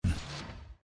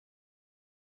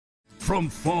From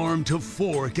farm to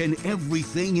fork and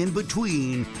everything in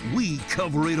between, we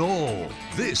cover it all.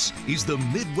 This is the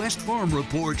Midwest Farm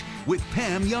Report with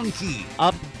Pam Jahnke.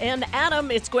 Up and Adam,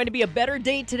 it's going to be a better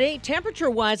day today,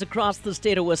 temperature-wise across the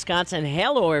state of Wisconsin.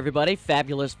 Hello, everybody.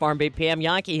 Fabulous Farm Babe Pam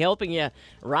Jahnke helping you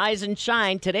rise and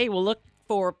shine. Today we'll look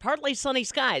for partly sunny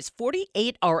skies.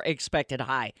 48 are expected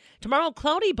high. Tomorrow,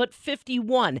 cloudy but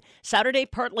 51. Saturday,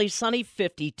 partly sunny,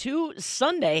 52.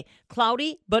 Sunday,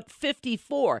 cloudy but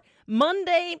 54.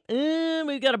 Monday,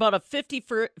 we've got about a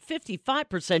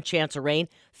 55% chance of rain.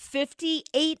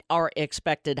 58 are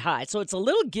expected high. So it's a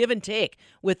little give and take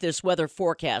with this weather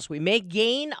forecast. We may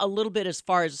gain a little bit as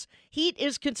far as heat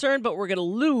is concerned, but we're going to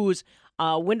lose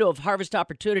a window of harvest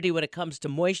opportunity when it comes to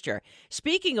moisture.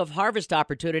 Speaking of harvest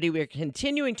opportunity, we're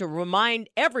continuing to remind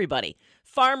everybody,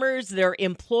 farmers, their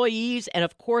employees, and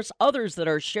of course others that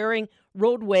are sharing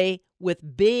roadway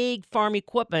with big farm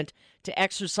equipment to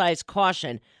exercise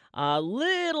caution. A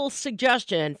little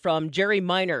suggestion from Jerry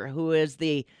Miner, who is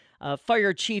the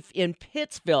fire chief in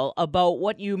Pittsville, about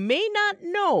what you may not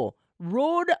know,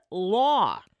 road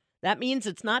law. That means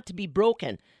it's not to be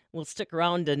broken. We'll stick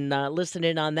around and listen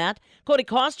in on that. Cody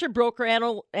Koster, broker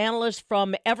analyst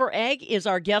from EverAg, is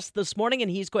our guest this morning, and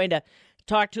he's going to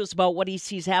talk to us about what he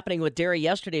sees happening with dairy.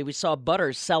 Yesterday, we saw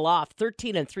butter sell off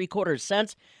 13 3/4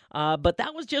 cents, but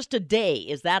that was just a day.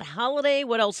 Is that holiday?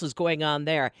 What else is going on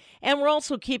there? And we're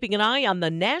also keeping an eye on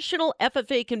the National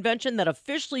FFA Convention that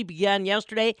officially began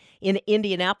yesterday in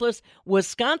Indianapolis.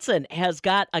 Wisconsin has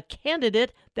got a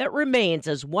candidate that remains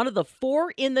as one of the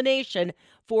 4 in the nation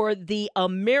for the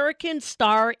American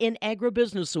Star in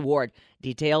Agribusiness Award.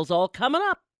 Details all coming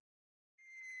up.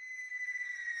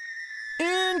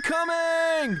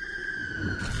 Incoming!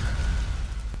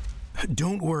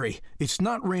 Don't worry, it's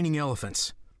not raining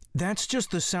elephants. That's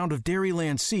just the sound of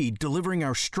Dairyland Seed delivering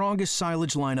our strongest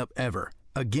silage lineup ever.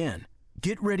 Again,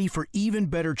 get ready for even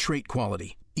better trait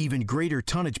quality, even greater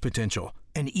tonnage potential,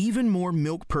 and even more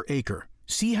milk per acre.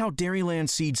 See how Dairyland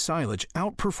Seed silage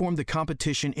outperformed the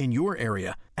competition in your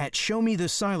area at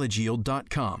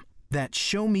showmethesilageyield.com. That's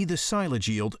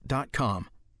showmethesilageyield.com.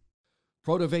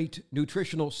 Protivate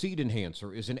Nutritional Seed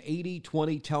Enhancer is an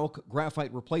 80-20 talc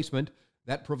graphite replacement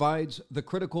that provides the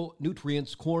critical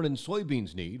nutrients corn and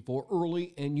soybeans need for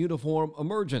early and uniform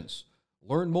emergence.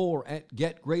 Learn more at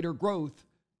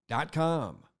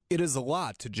getgreatergrowth.com. It is a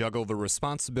lot to juggle the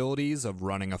responsibilities of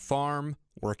running a farm,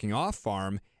 working off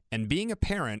farm, and being a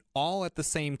parent all at the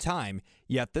same time,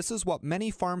 yet this is what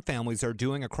many farm families are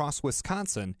doing across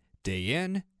Wisconsin day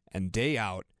in and day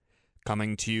out.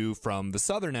 Coming to you from the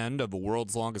southern end of the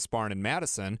world's longest barn in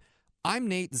Madison, I'm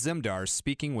Nate Zimdar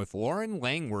speaking with Lauren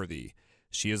Langworthy.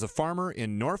 She is a farmer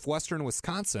in northwestern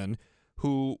Wisconsin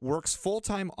who works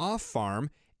full-time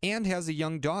off-farm and has a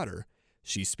young daughter.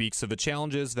 She speaks of the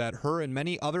challenges that her and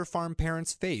many other farm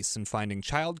parents face in finding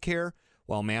childcare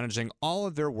while managing all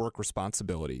of their work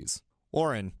responsibilities.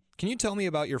 Lauren, can you tell me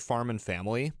about your farm and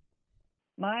family?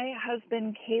 My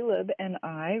husband Caleb and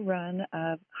I run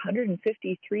a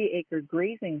 153-acre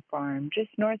grazing farm just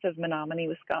north of Menominee,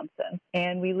 Wisconsin.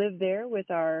 And we live there with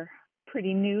our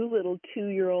pretty new little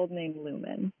 2-year-old named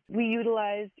Lumen. We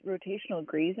utilize rotational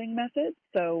grazing methods,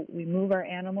 so we move our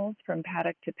animals from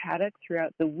paddock to paddock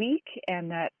throughout the week,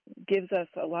 and that gives us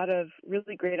a lot of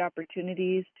really great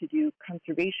opportunities to do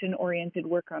conservation-oriented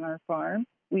work on our farm.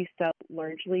 We sell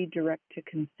largely direct to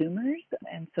consumers,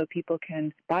 and so people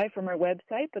can buy from our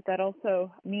website, but that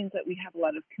also means that we have a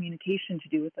lot of communication to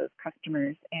do with those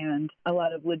customers and a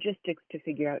lot of logistics to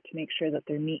figure out to make sure that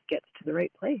their meat gets to the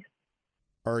right place.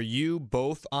 Are you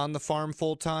both on the farm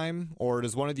full-time, or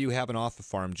does one of you have an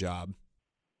off-the-farm job?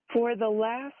 For the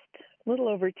last little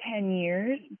over 10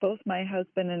 years, both my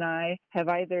husband and I have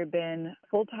either been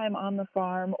full-time on the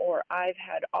farm or I've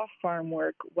had off-farm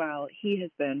work while he has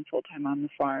been full-time on the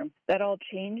farm. That all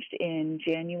changed in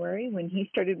January when he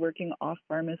started working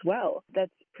off-farm as well.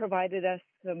 That's provided us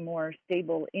some more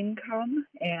stable income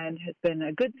and has been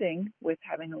a good thing with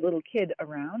having a little kid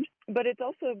around. But it's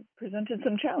also presented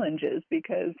some challenges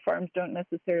because farms don't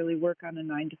necessarily work on a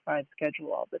 9-to-5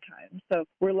 schedule all the time. So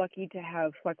we're lucky to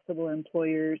have flexible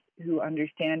employers who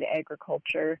understand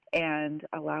agriculture and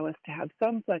allow us to have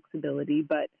some flexibility,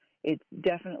 but it's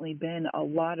definitely been a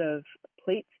lot of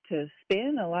plates to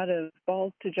spin, a lot of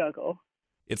balls to juggle.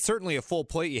 It's certainly a full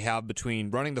plate you have between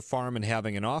running the farm and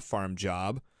having an off-farm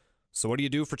job. So what do you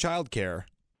do for childcare?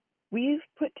 We've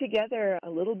put together a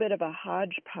little bit of a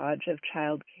hodgepodge of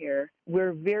childcare.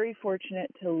 We're very fortunate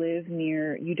to live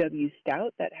near UW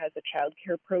Stout that has a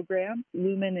childcare program.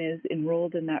 Lumen is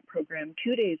enrolled in that program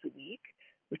 2 days a week.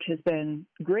 which has been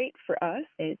great for us.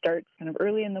 It starts kind of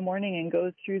early in the morning and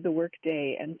goes through the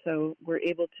workday. And so we're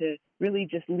able to really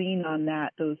just lean on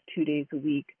that those 2 days a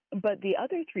week. But the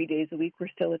other 3 days a week were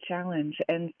still a challenge.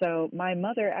 And so my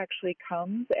mother actually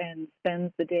comes and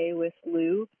spends the day with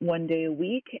Lou 1 day a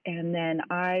week. And then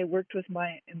I worked with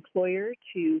my employer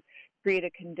to create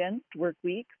a condensed work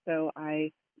week. So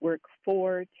I work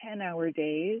 4 10-hour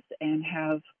days and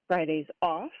have Fridays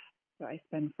off. So I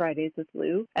spend Fridays with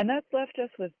Lou. And that's left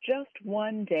us with just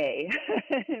 1 day,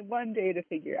 1 day to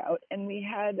figure out. And we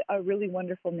had a really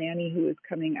wonderful nanny who was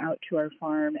coming out to our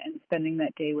farm and spending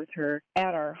that day with her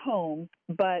at our home.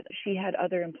 But she had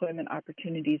other employment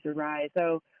opportunities arise.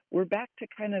 So we're back to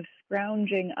kind of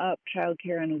scrounging up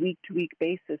childcare on a week-to-week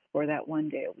basis for that 1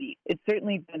 day a week. It's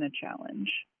certainly been a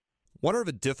challenge. What are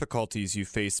the difficulties you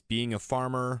face being a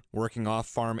farmer, working off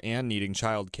farm, and needing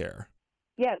childcare?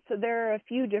 Yeah, so there are a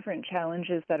few different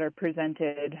challenges that are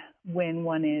presented when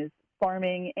one is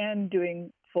farming and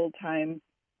doing full-time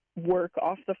work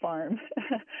off the farm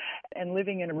and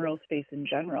living in a rural space in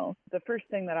general. The first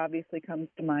thing that obviously comes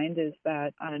to mind is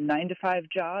that a 9-to-5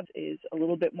 job is a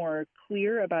little bit more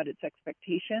clear about its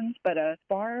expectations, but a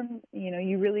farm,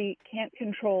 you really can't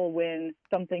control when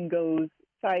something goes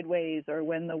sideways or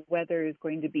when the weather is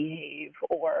going to behave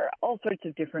or all sorts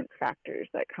of different factors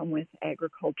that come with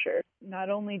agriculture. Not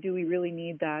only do we really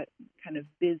need that kind of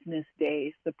business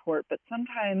day support, but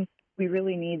sometimes we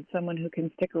really need someone who can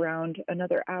stick around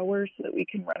another hour so that we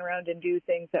can run around and do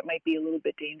things that might be a little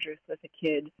bit dangerous with a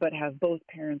kid, but have both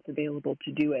parents available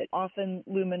to do it. Often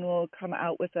Lumen will come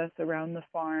out with us around the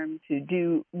farm to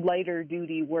do lighter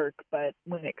duty work, but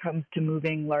when it comes to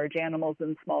moving large animals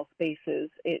in small spaces,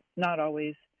 it's not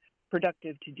always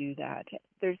productive to do that.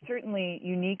 There's certainly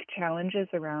unique challenges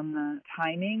around the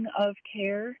timing of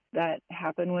care that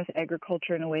happen with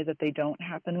agriculture in a way that they don't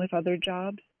happen with other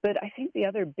jobs. But I think the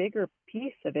other bigger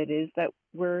piece of it is that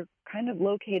we're kind of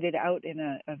located out in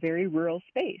a very rural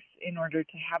space in order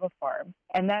to have a farm.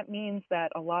 And that means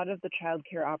that a lot of the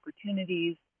childcare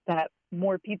opportunities that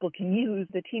more people can use,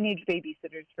 the teenage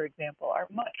babysitters, for example, are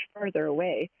much farther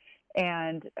away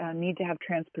and need to have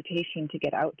transportation to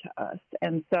get out to us.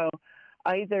 And so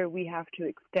either we have to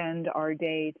extend our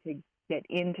day to get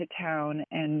into town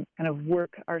and kind of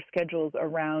work our schedules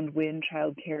around when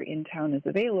childcare in town is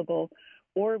available,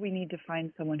 or we need to find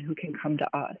someone who can come to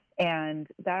us. And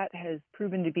that has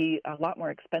proven to be a lot more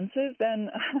expensive than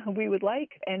we would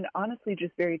like, and honestly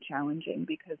just very challenging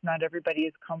because not everybody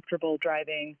is comfortable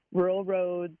driving rural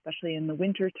roads, especially in the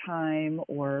winter time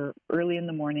or early in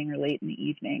the morning or late in the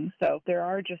evening. So there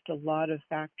are just a lot of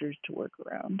factors to work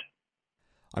around.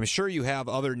 I'm sure you have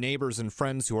other neighbors and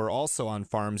friends who are also on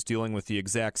farms dealing with the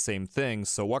exact same thing.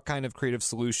 So what kind of creative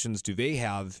solutions do they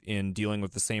have in dealing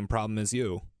with the same problem as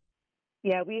you?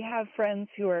 Yeah, we have friends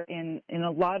who are in a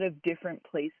lot of different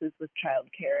places with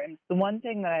childcare. And the one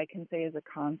thing that I can say is a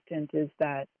constant is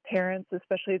that parents,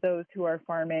 especially those who are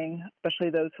farming, especially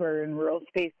those who are in rural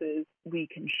spaces, we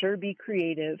can sure be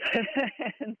creative.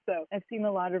 And so I've seen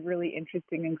a lot of really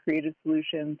interesting and creative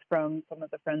solutions from some of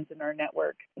the friends in our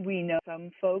network. We know some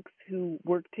folks who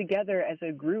work together as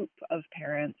a group of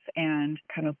parents and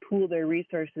kind of pool their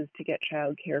resources to get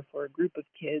childcare for a group of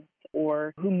kids,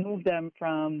 or who move them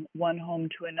from one home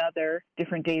to another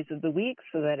different days of the week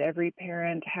so that every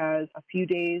parent has a few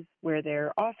days where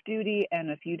they're off duty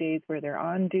and a few days where they're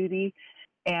on duty.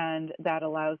 And that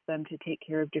allows them to take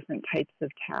care of different types of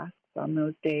tasks on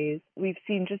those days. We've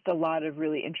seen just a lot of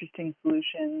really interesting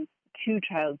solutions to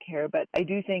childcare, but I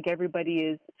do think everybody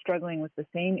is struggling with the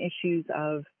same issues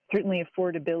of certainly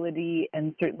affordability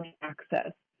and certainly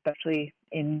access, especially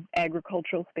in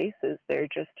agricultural spaces. There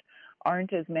just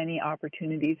aren't as many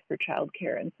opportunities for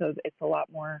childcare, and so it's a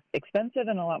lot more expensive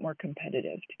and a lot more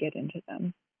competitive to get into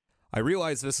them. I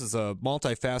realize this is a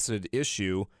multifaceted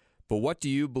issue, but what do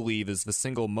you believe is the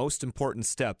single most important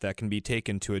step that can be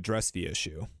taken to address the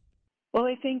issue? Well,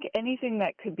 I think anything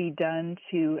that could be done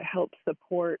to help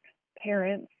support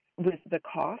parents with the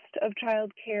cost of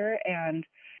childcare and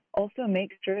also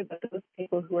make sure that those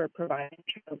people who are providing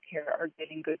childcare are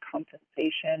getting good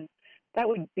compensation, that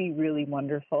would be really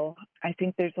wonderful. I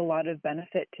think there's a lot of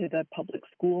benefit to the public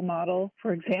school model,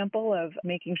 for example, of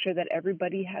making sure that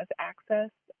everybody has access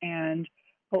and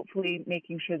hopefully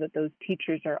making sure that those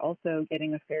teachers are also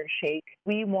getting a fair shake.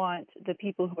 We want the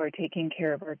people who are taking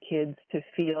care of our kids to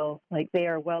feel like they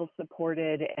are well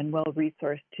supported and well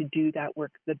resourced to do that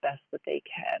work the best that they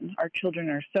can. Our children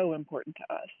are so important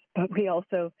to us, but we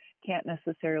also can't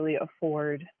necessarily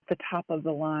afford the top of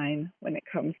the line when it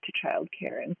comes to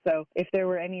childcare. And so if there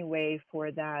were any way for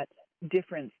that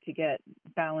difference to get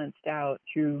balanced out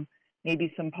through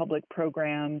maybe some public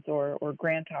programs or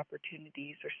grant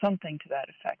opportunities or something to that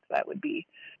effect. That would be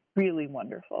really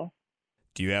wonderful.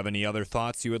 Do you have any other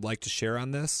thoughts you would like to share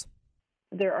on this?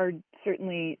 There are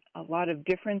certainly a lot of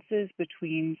differences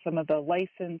between some of the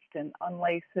licensed and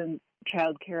unlicensed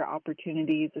childcare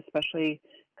opportunities, especially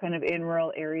kind of in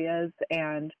rural areas,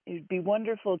 and it'd be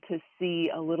wonderful to see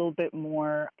a little bit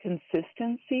more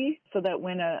consistency so that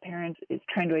when a parent is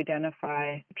trying to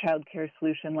identify a childcare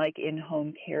solution like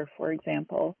in-home care, for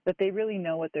example, that they really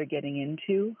know what they're getting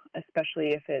into, especially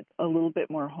if it's a little bit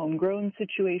more homegrown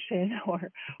situation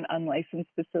or an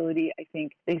unlicensed facility. I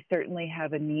think they certainly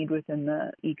have a need within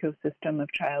the ecosystem of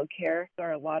childcare. There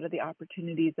are a lot of the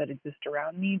opportunities that exist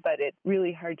around me, but it's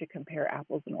really hard to compare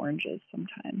apples and oranges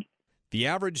sometimes. The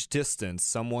average distance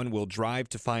someone will drive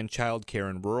to find childcare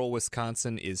in rural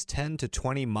Wisconsin is 10 to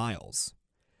 20 miles.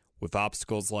 With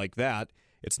obstacles like that,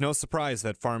 it's no surprise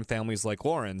that farm families like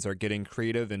Lauren's are getting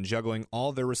creative and juggling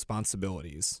all their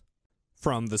responsibilities.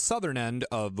 From the southern end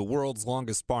of the world's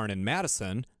longest barn in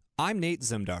Madison, I'm Nate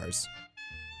Zimdars.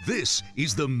 This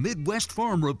is the Midwest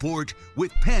Farm Report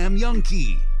with Pam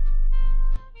Jahnke.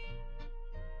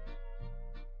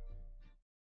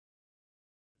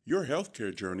 Your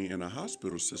healthcare journey in a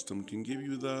hospital system can give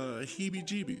you the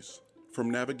heebie-jeebies. From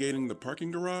navigating the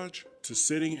parking garage to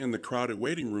sitting in the crowded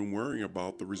waiting room worrying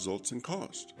about the results and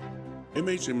cost.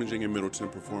 MH Imaging in Middleton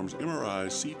performs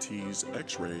MRIs, CTs,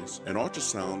 X-rays, and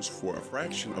ultrasounds for a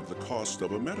fraction of the cost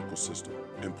of a medical system.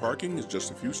 And parking is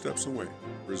just a few steps away.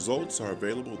 Results are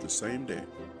available the same day,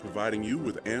 providing you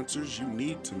with answers you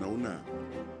need to know now.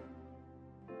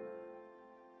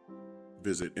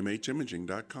 Visit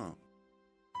mhimaging.com.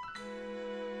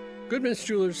 Goodman's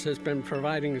Jewelers has been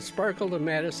providing sparkle to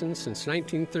Madison since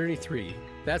 1933.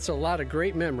 That's a lot of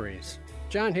great memories.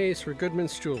 John Hayes for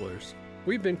Goodman's Jewelers.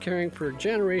 We've been caring for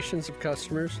generations of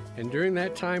customers, and during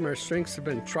that time our strengths have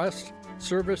been trust,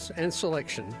 service, and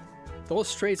selection.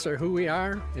 Those traits are who we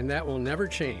are, and that will never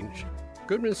change.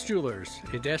 Goodman's Jewelers,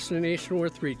 a destination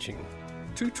worth reaching.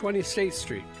 220 State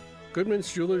Street,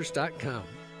 goodmansjewelers.com.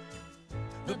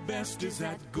 The best is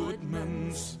at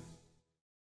Goodman's.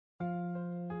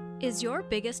 Is your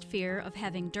biggest fear of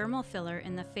having dermal filler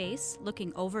in the face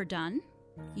looking overdone?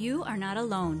 You are not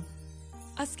alone.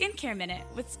 A Skincare Minute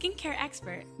with skincare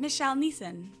expert Michelle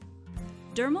Neeson.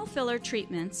 Dermal filler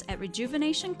treatments at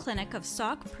Rejuvenation Clinic of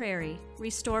Sauk Prairie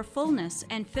restore fullness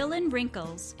and fill in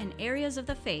wrinkles in areas of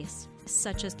the face,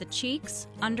 such as the cheeks,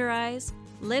 under eyes,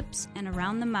 lips, and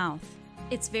around the mouth.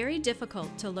 It's very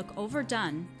difficult to look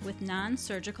overdone with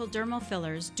non-surgical dermal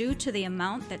fillers due to the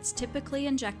amount that's typically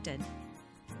injected.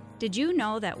 Did you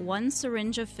know that 1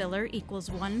 syringe of filler equals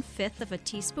 1/5 of a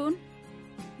teaspoon?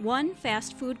 1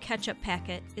 fast food ketchup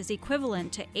packet is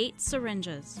equivalent to 8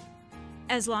 syringes.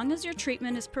 As long as your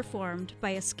treatment is performed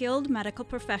by a skilled medical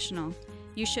professional,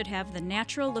 you should have the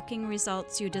natural-looking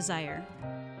results you desire.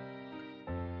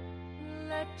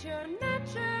 Let your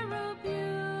natural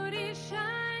beauty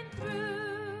shine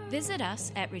through. Visit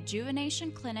us at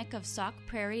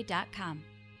rejuvenationclinicofsaukprairie.com.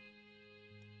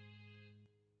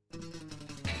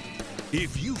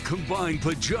 If you combine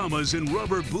pajamas and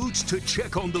rubber boots to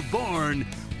check on the barn,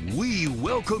 we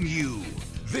welcome you.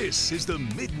 This is the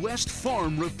Midwest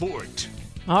Farm Report.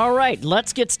 All right,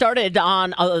 let's get started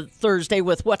on Thursday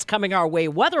with what's coming our way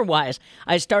weather-wise.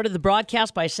 I started the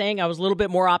broadcast by saying I was a little bit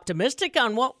more optimistic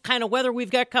on what kind of weather we've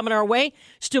got coming our way.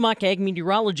 Stu Muck, ag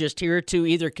meteorologist, here to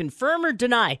either confirm or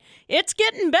deny. It's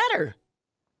getting better.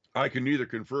 I can neither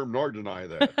confirm nor deny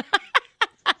that.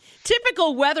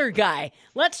 Typical weather guy.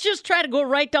 Let's just try to go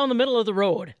right down the middle of the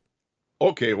road.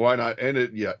 Okay, why not? And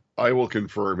I will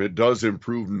confirm it does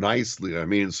improve nicely. I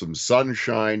mean, some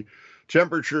sunshine.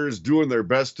 Temperatures doing their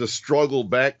best to struggle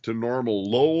back to normal.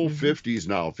 Low 50s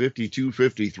now, 52,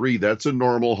 53. That's a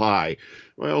normal high.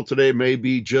 Well, today may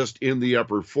be just in the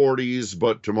upper 40s,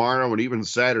 but tomorrow and even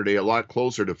Saturday a lot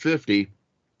closer to 50.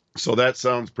 So that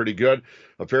sounds pretty good.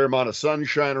 A fair amount of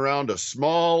sunshine around. A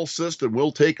small system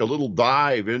will take a little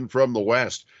dive in from the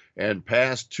west and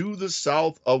pass to the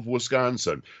south of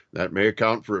Wisconsin. That may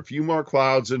account for a few more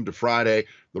clouds into Friday.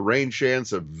 The rain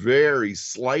chance, a very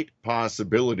slight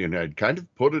possibility, and I'd kind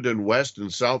of put it in west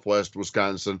and southwest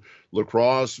Wisconsin. La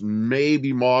Crosse,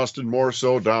 maybe Mauston, more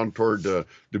so down toward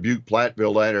Dubuque,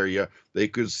 Platteville, that area. They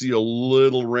could see a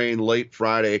little rain late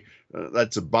Friday.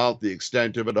 That's about the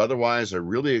extent of it. Otherwise, I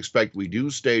really expect we do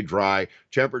stay dry.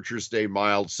 Temperatures stay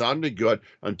mild, sounding good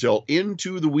until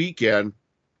into the weekend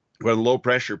when low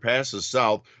pressure passes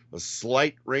south. A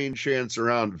slight rain chance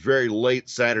around very late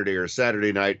Saturday or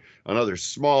Saturday night. Another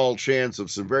small chance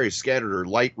of some very scattered or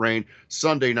light rain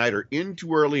Sunday night or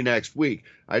into early next week.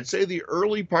 I'd say the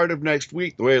early part of next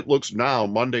week, the way it looks now,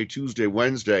 Monday, Tuesday,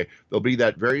 Wednesday, there'll be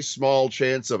that very small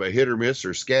chance of a hit or miss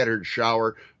or scattered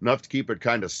shower, enough to keep it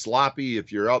kind of sloppy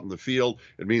if you're out in the field.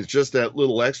 It means just that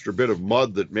little extra bit of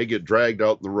mud that may get dragged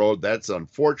out in the road. That's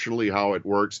unfortunately how it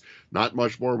works. Not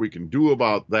much more we can do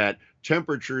about that.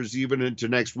 Temperatures even into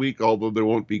next week, although they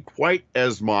won't be quite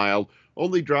as mild,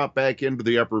 only drop back into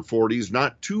the upper 40s,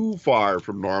 not too far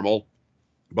from normal.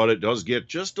 But it does get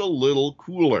just a little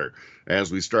cooler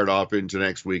as we start off into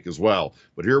next week as well.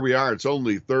 But here we are. It's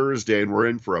only Thursday, and we're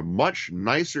in for a much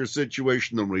nicer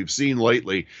situation than we've seen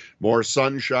lately. More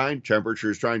sunshine.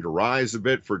 Temperatures trying to rise a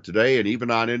bit for today and even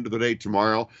on into the day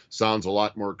tomorrow. Sounds a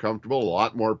lot more comfortable, a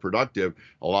lot more productive,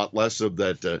 a lot less of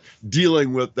that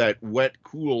dealing with that wet,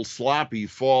 cool, sloppy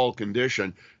fall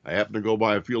condition. I happened to go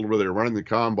by a field where they were running the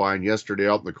combine yesterday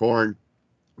out in the corn.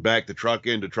 Back the truck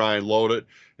in to try and load it,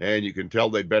 and you can tell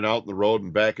they'd been out in the road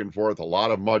and back and forth, a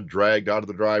lot of mud dragged out of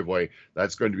the driveway.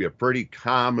 That's going to be a pretty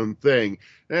common thing,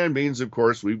 and means, of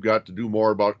course, we've got to do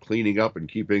more about cleaning up and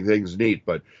keeping things neat,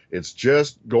 but it's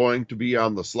just going to be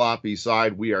on the sloppy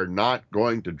side. We are not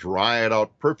going to dry it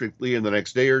out perfectly in the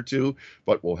next day or two,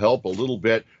 but will help a little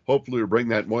bit. Hopefully we'll bring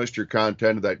that moisture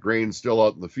content of that grain still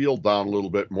out in the field down a little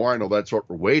bit more. I know that's what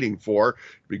we're waiting for.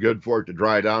 It'd be good for it to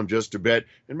dry down just a bit,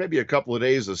 and maybe a couple of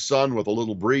days of sun with a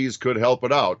little breeze could help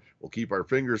it out. We'll keep our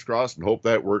fingers crossed and hope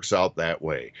that works out that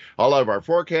way. I'll have our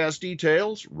forecast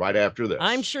details right after this.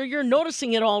 I'm sure you're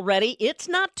noticing it already. It's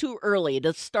not too early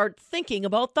to start thinking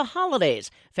about the holidays.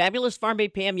 Fabulous Farm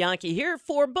Babe Pam Jahnke here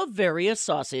for Bavaria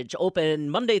Sausage. Open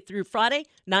Monday through Friday,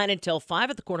 9 until 5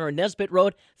 at the corner of Nesbitt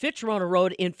Road, Fitch-Rona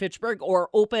Road in Fitchburg, or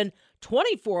open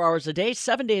 24 hours a day,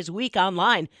 7 days a week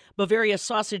online,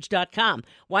 BavariaSausage.com.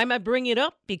 Why am I bringing it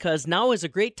up? Because now is a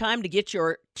great time to get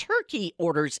your turkey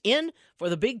orders in for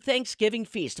the big Thanksgiving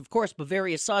feast. Of course,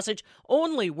 Bavaria Sausage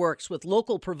only works with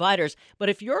local providers, but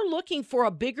if you're looking for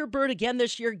a bigger bird again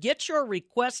this year, get your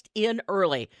request in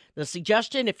early. The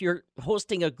suggestion, if you're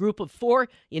hosting a group of 4,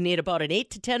 you need about an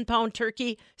 8 to 10 pound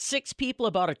turkey, 6 people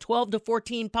about a 12 to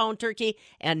 14 pound turkey,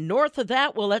 and north of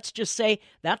that, well, let's just say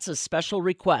that's a special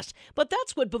request. But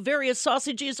that's what Bavaria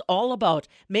Sausage is all about,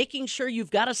 making sure you've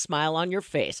got a smile on your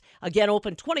face. Again,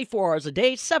 open 24 hours a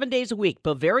day, 7 days a week,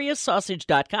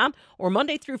 BavariaSausage.com, or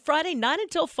Monday through Friday, 9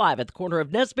 until 5 at the corner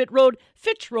of Nesbitt Road,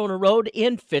 Fitch-Rona Road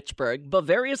in Fitchburg.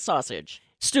 Bavaria Sausage.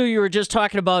 Stu, you were just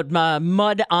talking about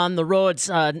mud on the roads.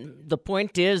 The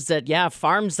point is that,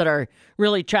 farms that are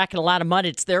really tracking a lot of mud,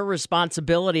 it's their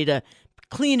responsibility to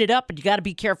clean it up, and you got to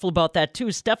be careful about that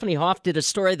too. Stephanie Hoff did a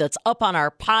story that's up on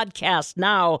our podcast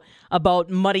now about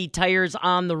muddy tires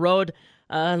on the road.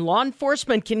 Law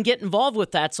enforcement can get involved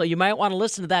with that, so you might want to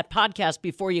listen to that podcast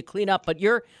before you clean up. But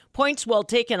your point's well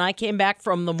taken. I came back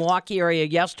from the Milwaukee area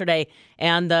yesterday,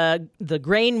 and the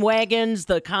grain wagons,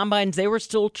 the combines, they were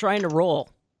still trying to roll.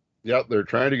 Yep, they're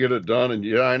trying to get it done,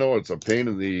 and I know it's a pain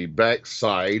in the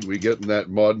backside. We get in that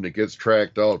mud and it gets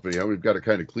tracked out, but we've got to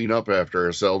kind of clean up after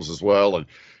ourselves as well, and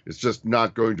it's just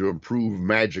not going to improve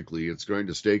magically. It's going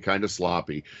to stay kind of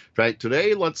sloppy. In fact,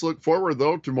 today, let's look forward,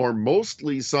 though, to more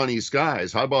mostly sunny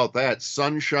skies. How about that?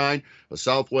 Sunshine, a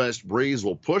southwest breeze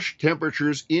will push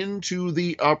temperatures into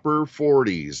the upper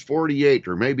 40s, 48,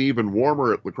 or maybe even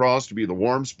warmer at La Crosse to be the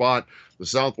warm spot. The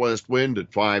southwest wind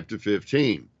at 5 to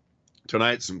 15.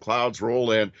 Tonight, some clouds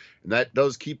roll in, and that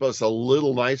does keep us a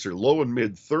little nicer. Low and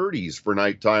mid 30s for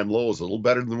nighttime lows, a little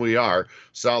better than we are.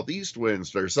 Southwest,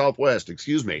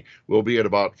 will be at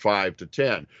about 5 to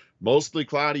 10. Mostly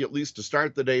cloudy, at least to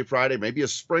start the day Friday. Maybe a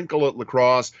sprinkle at La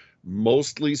Crosse.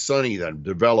 Mostly sunny then,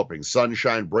 developing.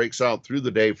 Sunshine breaks out through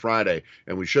the day Friday,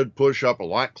 and we should push up a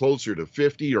lot closer to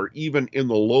 50 or even in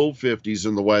the low 50s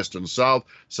in the west and south.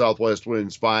 Southwest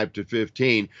winds 5 to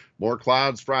 15. More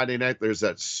clouds Friday night. There's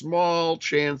that small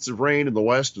chance of rain in the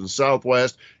west and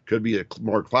southwest. Could be a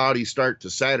more cloudy start to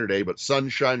Saturday, but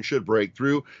sunshine should break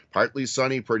through. Partly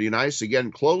sunny, pretty nice.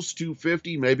 Again, close to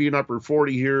 50, maybe an upper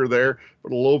 40 here or there,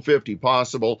 but a low 50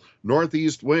 possible.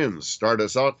 Northeast winds start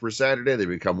us out for Saturday. They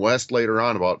become west later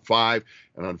on, about 5.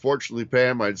 And unfortunately,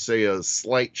 Pam, I'd say a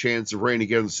slight chance of rain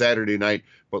again Saturday night,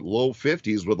 but low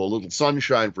 50s with a little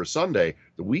sunshine for Sunday.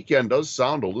 The weekend does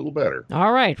sound a little better.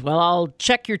 All right. Well, I'll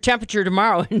check your temperature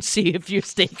tomorrow and see if you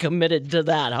stay committed to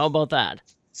that. How about that?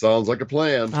 Sounds like a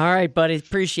plan. All right, buddy.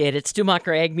 Appreciate it. Stu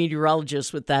Mucker, ag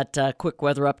meteorologist, with that quick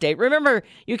weather update. Remember,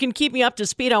 you can keep me up to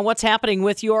speed on what's happening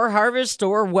with your harvest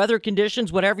or weather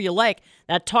conditions, whatever you like.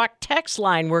 That talk text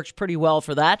line works pretty well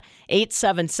for that.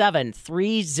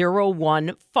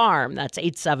 877-301-FARM. That's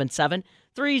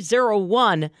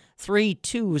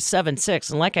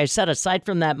 877-301-3276. And like I said, aside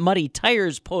from that Muddy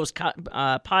Tires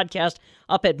podcast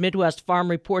up at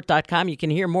MidwestFarmReport.com, you can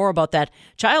hear more about that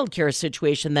child care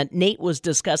situation that Nate was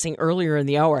discussing earlier in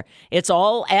the hour. It's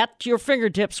all at your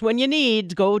fingertips when you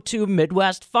need. Go to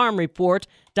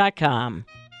MidwestFarmReport.com.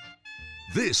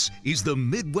 This is the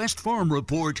Midwest Farm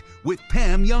Report with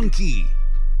Pam Jahnke.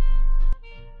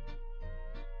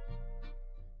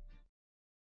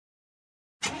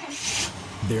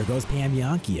 There goes Pam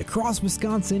Jahnke across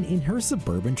Wisconsin in her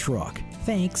suburban truck.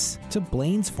 Thanks to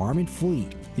Blaine's Farm and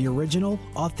Fleet, the original,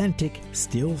 authentic,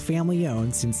 still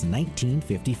family-owned since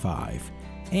 1955.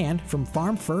 And from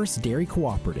Farm First Dairy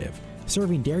Cooperative,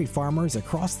 serving dairy farmers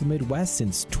across the Midwest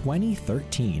since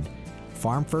 2013.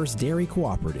 Farm First Dairy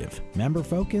Cooperative,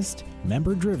 member-focused,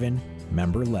 member-driven,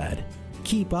 member-led.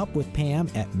 Keep up with Pam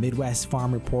at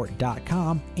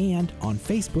MidwestFarmReport.com and on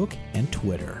Facebook and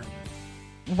Twitter.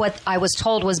 What I was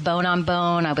told was bone on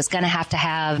bone. I was going to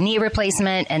have knee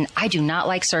replacement, and I do not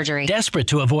like surgery. Desperate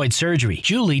to avoid surgery,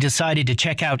 Julie decided to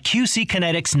check out QC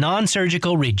Kinetics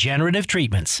non-surgical regenerative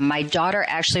treatments. My daughter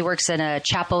actually works in a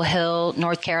Chapel Hill,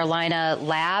 North Carolina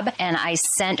lab, and I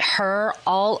sent her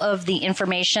all of the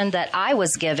information that I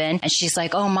was given, and she's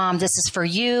like, "Oh, Mom, this is for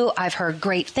you. I've heard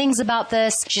great things about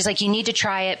this." She's like, "You need to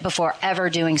try it before ever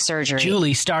doing surgery."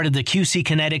 Julie started the QC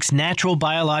Kinetics natural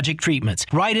biologic treatments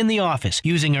right in the office,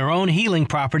 using her own healing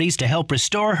properties to help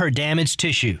restore her damaged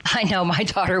tissue. I know, my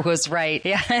daughter was right.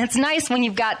 Yeah, it's nice when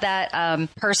you've got that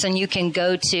person you can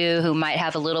go to who might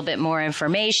have a little bit more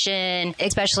information,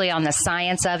 especially on the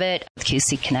science of it.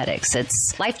 QC Kinetics,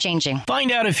 it's life-changing.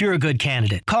 Find out if you're a good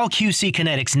candidate. Call QC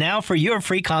Kinetics now for your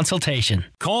free consultation.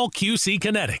 Call QC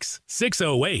Kinetics,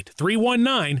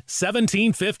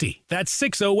 608-319-1750. That's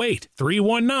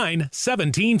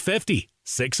 608-319-1750.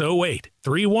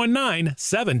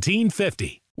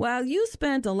 608-319-1750. While you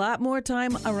spent a lot more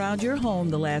time around your home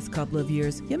the last couple of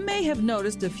years, you may have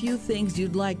noticed a few things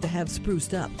you'd like to have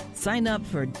spruced up. Sign up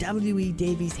for W.E.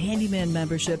 Davies Handyman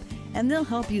membership, and they'll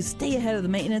help you stay ahead of the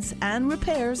maintenance and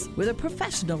repairs with a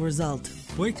professional result.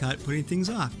 Boycott putting things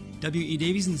off. W.E.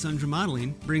 Davies & Sons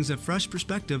Remodeling brings a fresh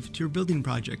perspective to your building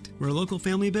project. We're a local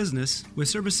family business with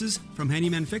services from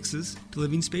handyman fixes to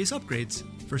living space upgrades.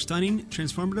 For stunning,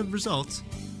 transformative results,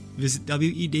 visit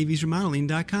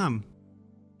WEDaviesRemodeling.com.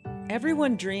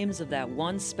 Everyone dreams of that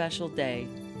one special day.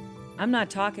 I'm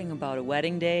not talking about a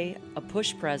wedding day, a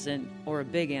push present, or a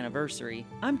big anniversary.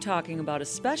 I'm talking about a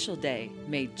special day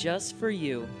made just for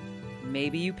you.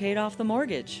 Maybe you paid off the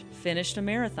mortgage, finished a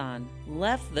marathon,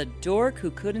 left the dork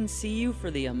who couldn't see you for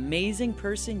the amazing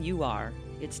person you are.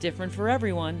 It's different for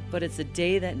everyone, but it's a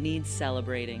day that needs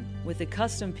celebrating, with a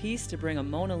custom piece to bring a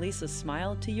Mona Lisa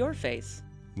smile to your face.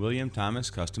 William Thomas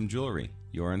Custom Jewelry.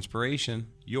 Your inspiration,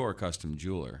 your custom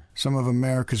jeweler. Some of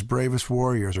America's bravest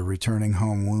warriors are returning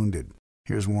home wounded.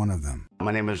 Here's one of them.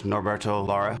 My name is Norberto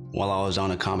Lara. While I was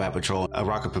on a combat patrol, a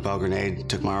rocket propelled grenade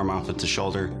took my arm off at the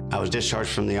shoulder. I was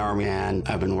discharged from the Army, and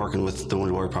I've been working with the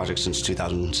Wounded Warrior Project since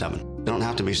 2007. You don't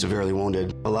have to be severely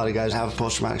wounded. A lot of guys have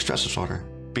post-traumatic stress disorder.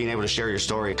 Being able to share your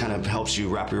story kind of helps you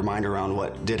wrap your mind around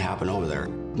what did happen over there.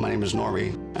 My name is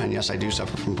Norby, and yes, I do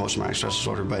suffer from post-traumatic stress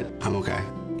disorder, but I'm okay.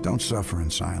 Don't suffer in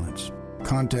silence.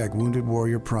 Contact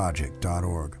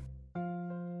WoundedWarriorProject.org.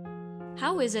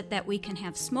 How is it that we can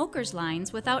have smokers'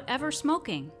 lines without ever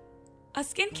smoking? A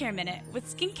skincare minute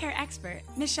with skincare expert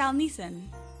Michelle Neeson.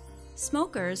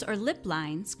 Smokers or lip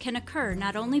lines can occur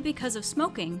not only because of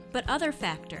smoking, but other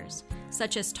factors,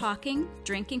 such as talking,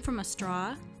 drinking from a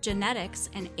straw, genetics,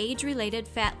 and age-related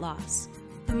fat loss.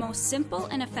 The most simple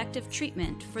and effective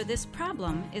treatment for this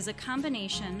problem is a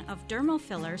combination of dermal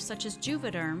fillers such as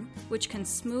Juvederm, which can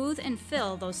smooth and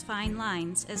fill those fine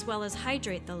lines as well as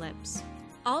hydrate the lips.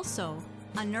 Also,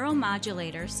 a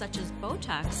neuromodulator such as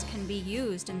Botox can be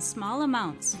used in small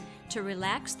amounts to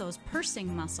relax those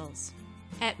pursing muscles.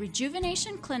 At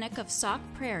Rejuvenation Clinic of Sauk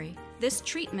Prairie, this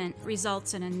treatment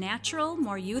results in a natural,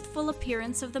 more youthful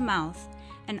appearance of the mouth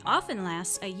and often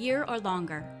lasts a year or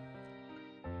longer.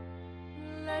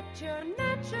 Let your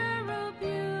natural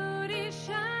beauty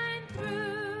shine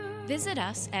through. Visit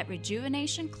us at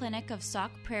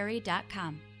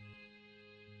rejuvenationclinicofsaukprairie.com.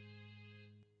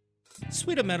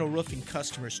 Sweeta Meadow Roofing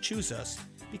customers choose us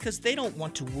because they don't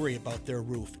want to worry about their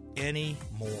roof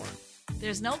anymore.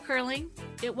 There's no curling,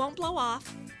 it won't blow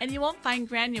off, and you won't find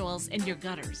granules in your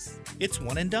gutters. It's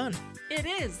one and done. It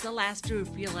is the last roof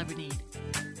you'll ever need.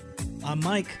 I'm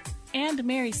Mike. And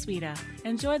Mary Sweeta.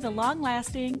 Enjoy the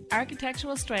long-lasting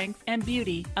architectural strength and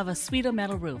beauty of a Sweeta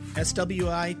metal roof.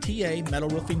 SWITA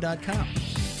metalroofing.com.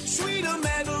 Sweeta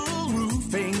Metal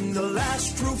Roofing, the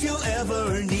last roof you'll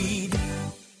ever need.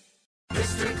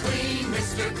 Mr. Clean,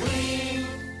 Mr. Clean.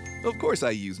 Of course I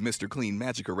use Mr. Clean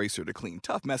Magic Eraser to clean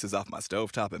tough messes off my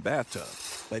stovetop and bathtub.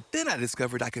 But then I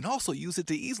discovered I can also use it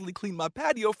to easily clean my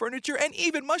patio furniture and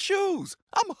even my shoes.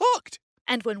 I'm hooked.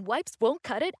 And when wipes won't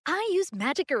cut it, I use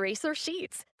Magic Eraser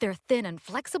Sheets. They're thin and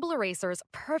flexible erasers,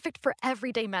 perfect for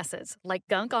everyday messes, like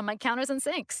gunk on my counters and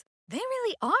sinks. They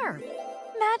really are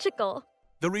magical.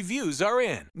 The reviews are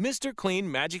in. Mr.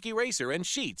 Clean Magic Eraser and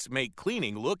Sheets make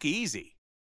cleaning look easy.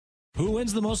 Who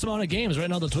wins the most amount of games? Right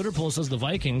now, the Twitter poll says the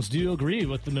Vikings. Do you agree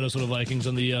with the Minnesota Vikings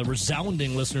and the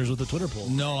resounding listeners with the Twitter poll?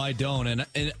 No, I don't.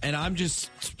 And I'm just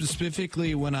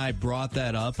specifically, when I brought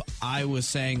that up, I was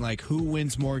saying, like, who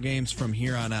wins more games from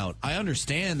here on out? I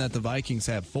understand that the Vikings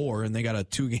have 4 and they got a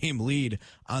 2-game lead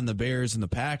on the Bears and the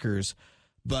Packers,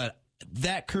 but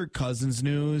that Kirk Cousins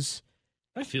news,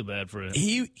 I feel bad for him.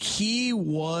 He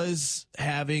was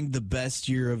having the best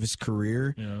year of his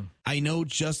career. Yeah. I know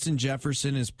Justin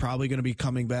Jefferson is probably going to be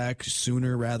coming back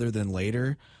sooner rather than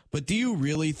later, but do you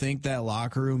really think that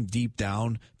locker room deep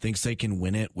down thinks they can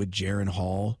win it with Jaren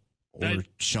Hall or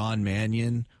Sean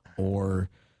Mannion or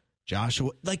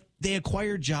Joshua? Like, they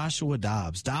acquired Joshua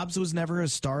Dobbs. Dobbs was never a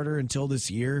starter until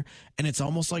this year, and it's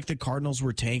almost like the Cardinals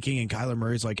were tanking, and Kyler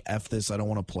Murray's like, F this, I don't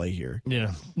want to play here.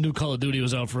 Yeah, new Call of Duty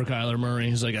was out for Kyler Murray.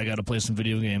 He's like, I got to play some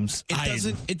video games.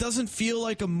 It doesn't feel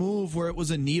like a move where it was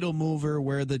a needle mover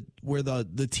where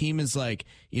the team is like,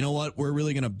 you know what, we're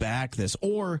really going to back this.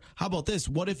 Or how about this?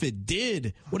 What if it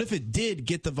did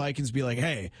get the Vikings to be like,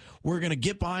 hey, we're going to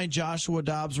get behind Joshua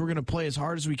Dobbs, we're going to play as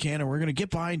hard as we can, and we're going to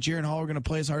get behind Jaren Hall, we're going to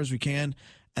play as hard as we can.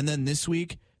 And then this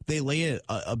week, they lay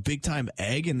a big-time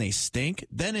egg and they stink,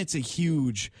 then it's a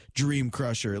huge dream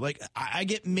crusher. Like, I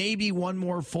get maybe one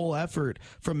more full effort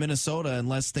from Minnesota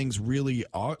unless things really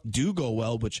do go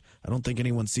well, which I don't think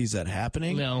anyone sees that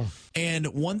happening. No. And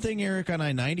one thing Eric on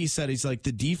I-90 said, he's like,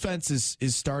 the defense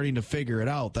is starting to figure it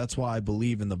out. That's why I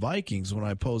believe in the Vikings when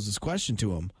I posed this question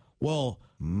to him. Well,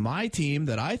 my team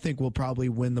that I think will probably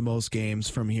win the most games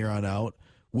from here on out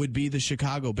would be the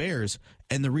Chicago Bears.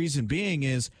 And the reason being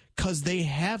is because they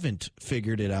haven't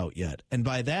figured it out yet. And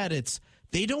by that, it's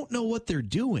they don't know what they're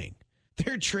doing.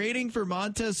 They're trading for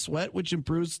Montez Sweat, which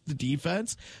improves the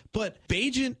defense. But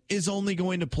Bagent is only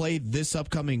going to play this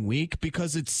upcoming week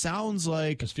because it sounds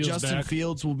like Justin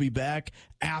Fields will be back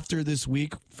after this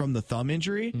week from the thumb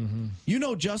injury. Mm-hmm. You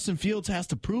know Justin Fields has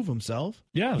to prove himself.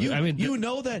 Yeah, you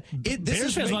know that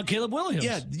Bears fans want Caleb Williams.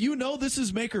 Yeah, you know this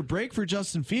is make or break for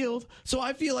Justin Fields. So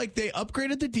I feel like they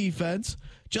upgraded the defense.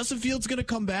 Justin Fields going to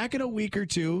come back in a week or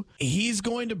two. He's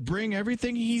going to bring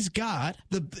everything he's got.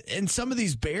 And some of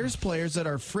these Bears players that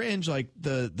are fringe, like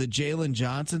the Jalen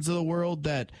Johnsons of the world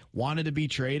that wanted to be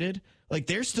traded, like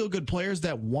they're still good players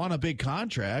that want a big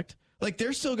contract. Like,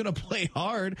 they're still going to play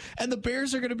hard, and the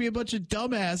Bears are going to be a bunch of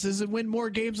dumbasses and win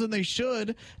more games than they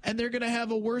should, and they're going to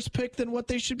have a worse pick than what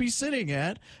they should be sitting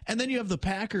at. And then you have the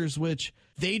Packers, which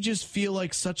they just feel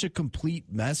like such a complete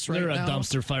mess right now. They're a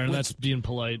dumpster fire, and that's being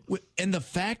polite. And the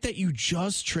fact that you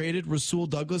just traded Rasul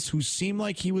Douglas, who seemed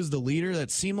like he was the leader, that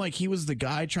seemed like he was the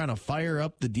guy trying to fire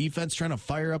up the defense, trying to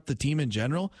fire up the team in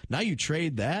general, now you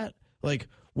trade that? Like,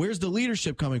 where's the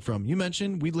leadership coming from? You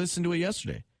mentioned, we listened to it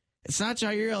yesterday. It's not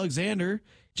Jair Alexander.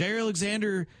 Jair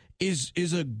Alexander is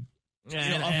a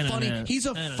funny. He's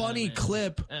a funny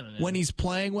clip when he's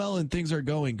playing well and things are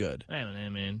going good. I don't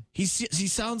know, man. He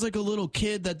sounds like a little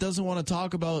kid that doesn't want to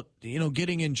talk about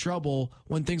getting in trouble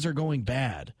when things are going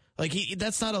bad. Like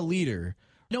that's not a leader.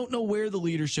 I don't know where the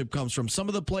leadership comes from. Some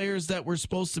of the players that were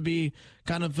supposed to be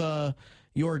kind of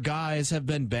your guys have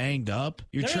been banged up.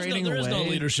 You're trading away. There is no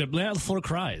leadership. The floor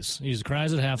cries. He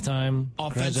cries at halftime.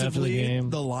 Offensively, after the game.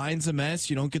 The line's a mess.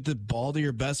 You don't get the ball to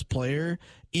your best player.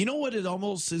 You know what it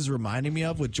almost is reminding me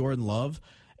of with Jordan Love?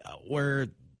 Where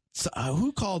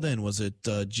who called in? Was it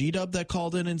G-Dub that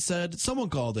called in and said? Someone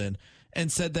called in and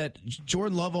said that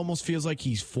Jordan Love almost feels like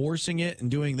he's forcing it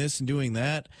and doing this and doing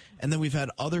that. And then we've had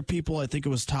other people, I think it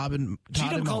was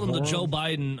G-Dub called him the Joe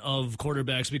Biden of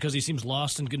quarterbacks because he seems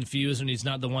lost and confused and he's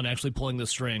not the one actually pulling the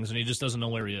strings and he just doesn't know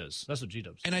where he is. That's what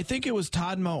G-Dub said. And I think it was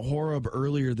Todd Mount Horeb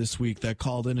earlier this week that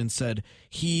called in and said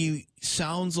he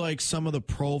sounds like some of the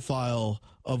profile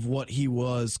of what he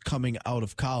was coming out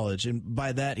of college. And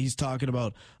by that, he's talking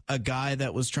about a guy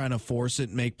that was trying to force it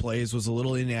and make plays, was a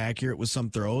little inaccurate with some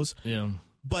throws. Yeah.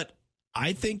 But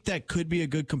I think that could be a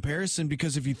good comparison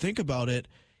because if you think about it,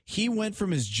 he went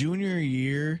from his junior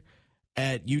year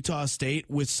at Utah State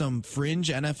with some fringe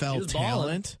NFL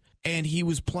talent, and he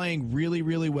was playing really,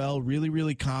 really well, really,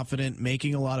 really confident,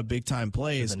 making a lot of big-time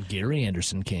plays. And then Gary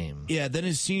Anderson came. Yeah, then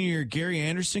his senior year, Gary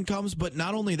Anderson comes, but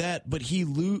not only that, but he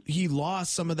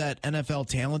lost some of that NFL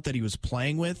talent that he was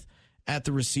playing with at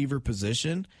the receiver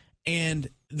position, and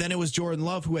then it was Jordan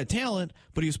Love who had talent,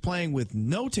 but he was playing with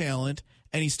no talent,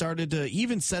 and he started to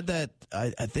even said that,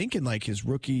 I think, in like his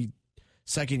rookie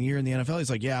second year in the NFL, he's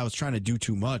like, yeah, I was trying to do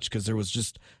too much because there was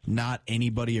just not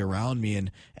anybody around me and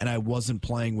I wasn't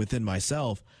playing within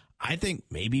myself. I think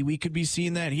maybe we could be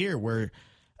seeing that here where,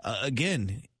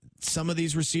 again, some of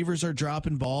these receivers are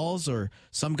dropping balls or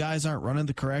some guys aren't running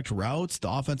the correct routes. The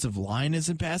offensive line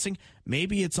isn't passing.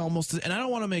 Maybe it's almost, and I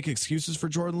don't want to make excuses for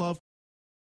Jordan Love.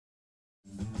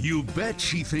 You bet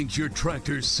she thinks your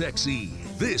tractor's sexy.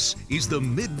 This is the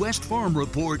Midwest Farm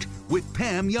Report with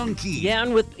Pam Youngkey. Yeah,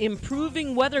 and with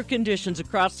improving weather conditions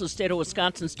across the state of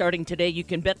Wisconsin starting today, you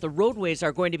can bet the roadways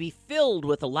are going to be filled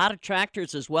with a lot of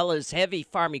tractors as well as heavy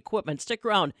farm equipment. Stick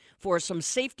around for some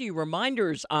safety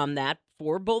reminders on that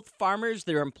for both farmers,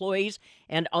 their employees,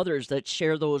 and others that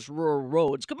share those rural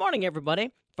roads. Good morning, everybody.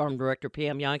 Farm Director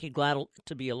Pam Youngkey, glad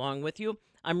to be along with you.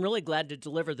 I'm really glad to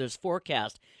deliver this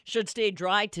forecast. Should stay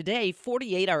dry today,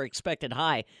 48 our expected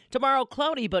high. Tomorrow,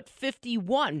 cloudy but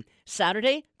 51.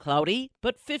 Saturday, cloudy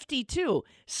but 52.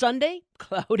 Sunday,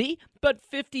 cloudy but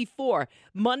 54.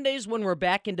 Monday's when we're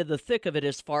back into the thick of it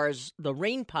as far as the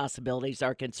rain possibilities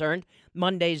are concerned.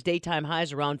 Monday's daytime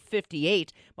highs around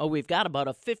 58, but we've got about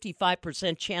a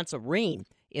 55% chance of rain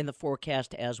in the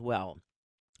forecast as well.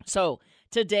 So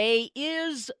today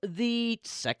is the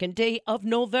second day of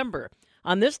November.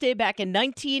 On this day back in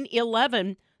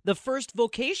 1911, the first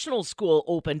vocational school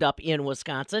opened up in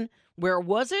Wisconsin. Where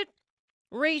was it?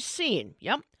 Racine.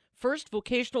 Yep. First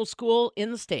vocational school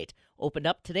in the state. Opened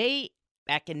up today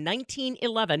back in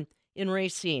 1911 in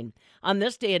Racine. On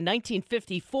this day in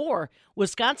 1954,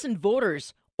 Wisconsin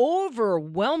voters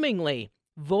overwhelmingly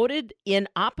voted in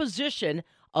opposition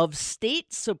of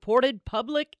state-supported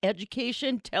public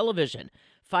education television.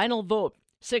 Final vote,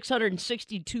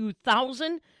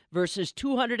 662,000 versus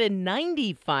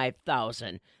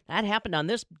 295,000. That happened on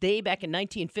this day back in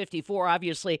 1954,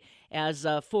 obviously, as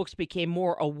folks became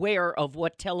more aware of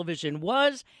what television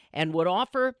was and would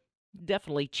offer,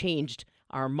 definitely changed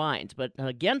our minds. But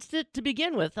against it to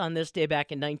begin with on this day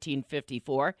back in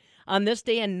 1954. On this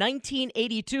day in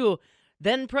 1982,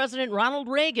 then President Ronald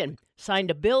Reagan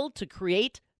signed a bill to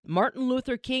create Martin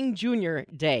Luther King Jr.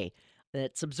 Day.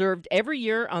 That's observed every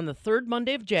year on the third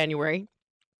Monday of January,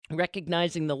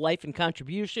 recognizing the life and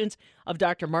contributions of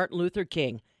Dr. Martin Luther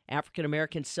King,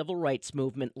 African-American civil rights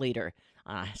movement leader.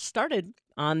 Started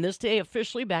on this day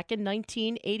officially back in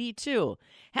 1982.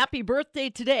 Happy birthday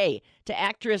today to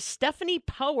actress Stephanie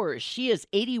Powers. She is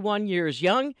 81 years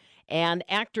young. And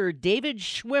actor David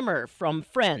Schwimmer from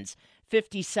Friends,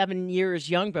 57 years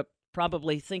young, but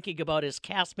probably thinking about his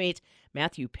castmate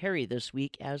Matthew Perry this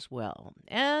week as well.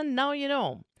 And now you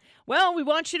know. Well, we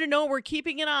want you to know we're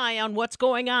keeping an eye on what's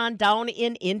going on down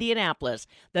in Indianapolis.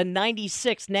 The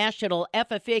 96th National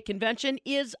FFA Convention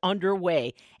is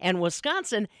underway, and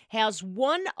Wisconsin has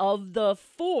one of the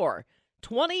 4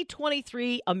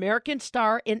 2023 American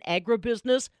Star in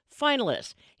Agribusiness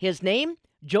finalists. His name,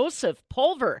 Joseph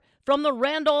Pulver from the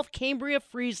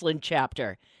Randolph-Cambria-Friesland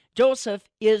chapter. Joseph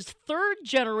is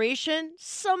third-generation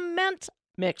cement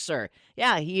mixer.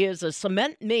 Yeah, he is a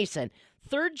cement mason.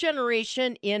 Third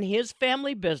generation in his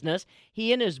family business.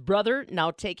 He and his brother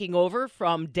now taking over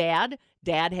from Dad.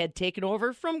 Dad had taken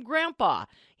over from Grandpa.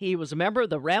 He was a member of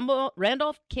the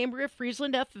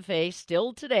Randolph-Cambria-Friesland FFA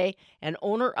still today and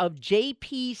owner of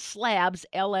JP Slabs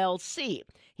LLC.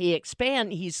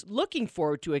 He's looking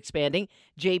forward to expanding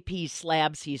JP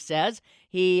Slabs, he says.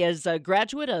 He is a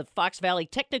graduate of Fox Valley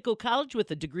Technical College with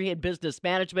a degree in business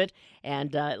management.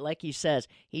 And like he says,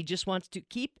 he just wants to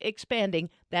keep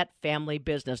expanding that family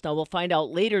business. Now, we'll find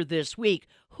out later this week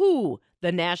who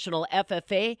the National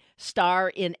FFA Star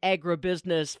in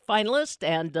Agribusiness finalist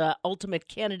and ultimate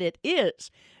candidate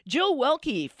is. Jill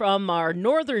Welke from our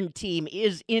Northern team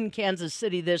is in Kansas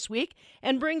City this week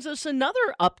and brings us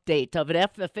another update of an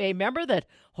FFA member that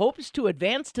hopes to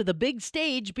advance to the big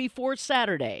stage before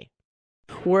Saturday.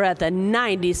 We're at the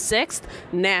 96th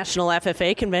National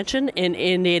FFA Convention in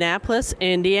Indianapolis,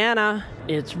 Indiana.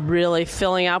 It's really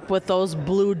filling up with those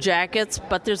blue jackets,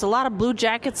 but there's a lot of blue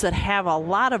jackets that have a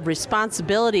lot of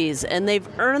responsibilities, and they've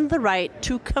earned the right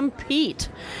to compete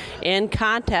in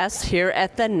contests here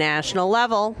at the national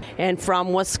level. And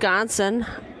from Wisconsin,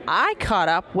 I caught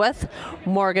up with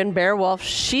Morgan Bearwolf.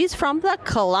 She's from the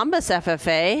Columbus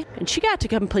FFA, and she got to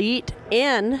compete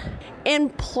in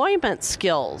employment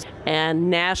skills. And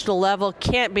national level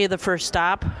can't be the first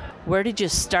stop. Where did you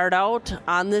start out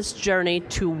on this journey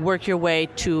to work your way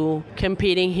to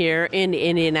competing here in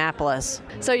Indianapolis?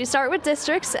 So you start with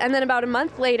districts, and then about a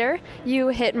month later, you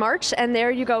hit March, and there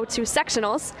you go to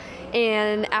sectionals.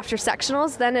 And after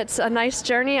sectionals, then it's a nice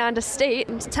journey on to state.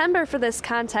 In September for this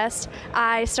contest,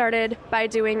 I started by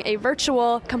doing a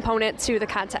virtual component to the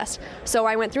contest. So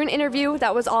I went through an interview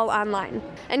that was all online.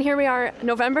 And here we are,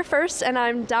 November 1st, and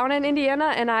I'm down in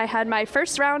Indiana, and I had my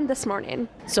first round this morning.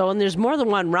 So, and there's more than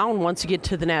one round once you get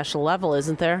to the national level,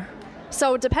 isn't there?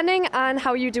 So depending on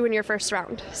how you do in your first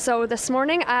round. So this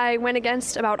morning I went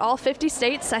against about all 50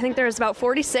 states. I think there was about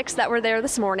 46 that were there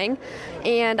this morning,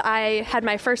 and I had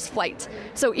my first flight.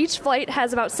 So each flight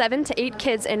has about 7 to 8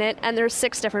 kids in it, and there's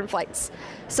 6 different flights.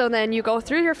 So then you go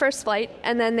through your first flight,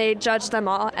 and then they judge them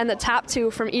all, and the top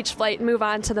 2 from each flight move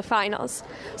on to the finals.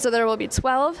 So there will be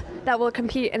 12 that will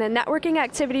compete in a networking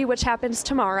activity, which happens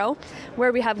tomorrow,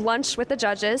 where we have lunch with the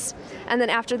judges, and then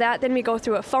after that, then we go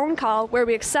through a phone call where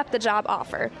we accept the job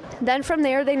offer. Then from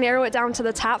there, they narrow it down to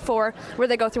the top 4, where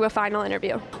they go through a final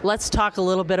interview. Let's talk a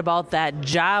little bit about that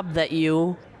job that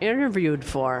you interviewed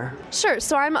for. Sure.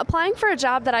 So I'm applying for a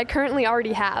job that I currently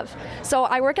already have. So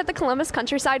I work at the Columbus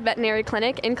Countryside Veterinary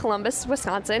Clinic in Columbus,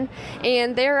 Wisconsin,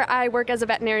 and there I work as a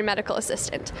veterinary medical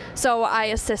assistant. So I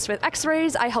assist with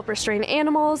x-rays, I help restrain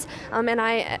animals, and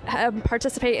I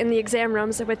participate in the exam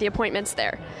rooms with the appointments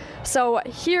there. So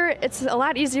here it's a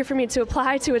lot easier for me to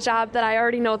apply to a job that I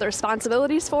already know the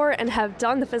responsibilities for and have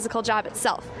done the physical job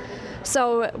itself.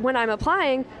 So when I'm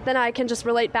applying, then I can just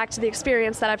relate back to the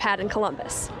experience that I've had in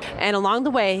Columbus. And along the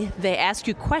way, they ask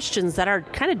you questions that are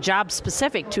kind of job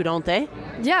specific too, don't they?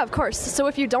 Yeah, of course. So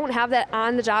if you don't have that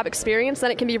on-the-job experience,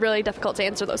 then it can be really difficult to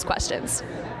answer those questions.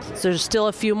 So there's still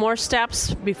a few more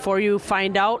steps before you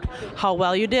find out how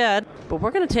well you did. But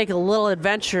we're going to take a little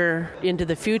adventure into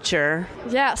the future.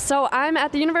 Yeah, so I'm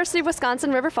at the University of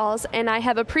Wisconsin River Falls, and I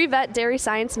have a pre-vet dairy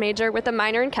science major with a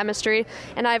minor in chemistry,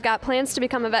 and I've got plans to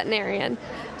become a veterinarian.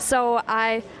 So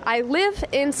I live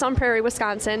in Sun Prairie,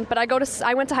 Wisconsin, but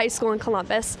I went to high school in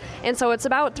Columbus, and so it's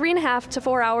about 3.5 to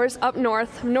 4 hours up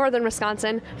north, northern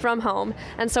Wisconsin, from home.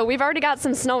 And so we've already got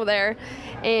some snow there,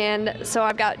 and so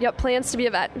I've got plans to be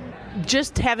a vet.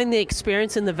 Just having the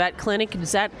experience in the vet clinic,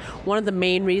 is that one of the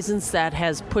main reasons that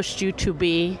has pushed you to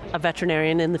be a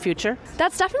veterinarian in the future?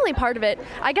 That's definitely part of it.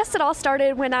 I guess it all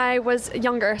started when I was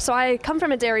younger. So I come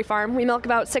from a dairy farm. We milk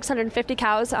about 650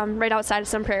 cows right outside of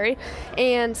Sun Prairie.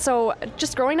 And so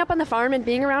just growing up on the farm and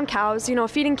being around cows,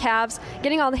 feeding calves,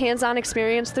 getting all the hands-on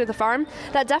experience through the farm,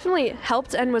 that definitely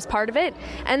helped and was part of it.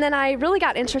 And then I really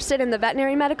got interested in the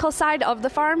veterinary medical side of the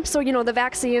farm. So, the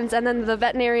vaccines and then the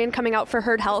veterinarian coming out for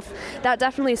herd health. That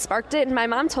definitely sparked it. And my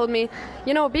mom told me,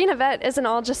 being a vet isn't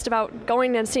all just about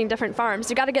going and seeing different farms.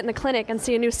 You got to get in the clinic and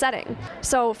see a new setting.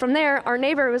 So from there, our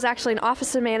neighbor was actually an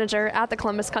office manager at the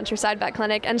Columbus Countryside Vet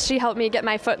Clinic, and she helped me get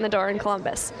my foot in the door in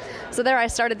Columbus. So there I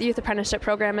started the youth apprenticeship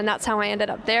program, and that's how I ended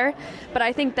up there. But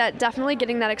I think that definitely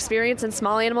getting that experience in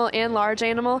small animal and large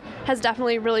animal has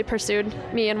definitely really pursued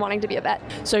me in wanting to be a vet.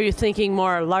 So you're thinking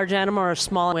more large animal or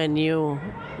small when you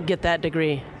get that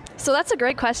degree? So that's a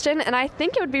great question, and I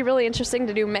think it would be really interesting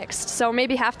to do mixed. So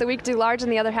maybe half the week do large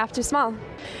and the other half do small.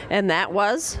 And that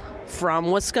was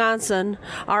from Wisconsin,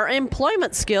 our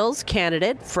employment skills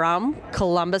candidate from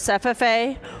Columbus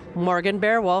FFA, Morgan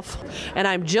Bearwolf. And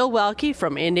I'm Jill Welke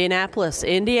from Indianapolis,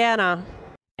 Indiana.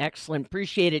 Excellent.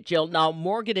 Appreciate it, Jill. Now,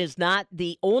 Morgan is not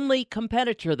the only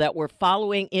competitor that we're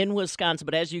following in Wisconsin,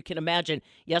 but as you can imagine,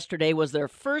 yesterday was their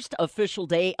first official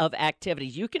day of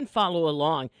activities. You can follow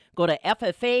along. Go to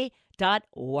ffa.org.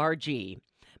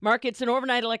 Markets and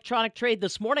overnight electronic trade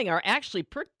this morning are actually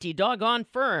pretty doggone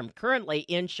firm. Currently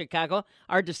in Chicago,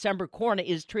 our December corn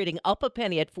is trading up a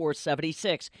penny at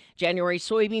 $4.76. January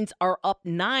soybeans are up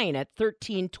 9 at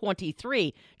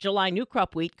 $13.23. July new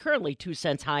crop wheat currently 2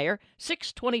 cents higher,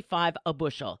 $6.25 a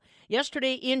bushel.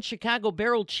 Yesterday in Chicago,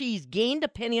 barrel cheese gained a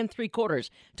penny and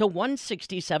 3/4 to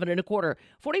 $1.67 1/4.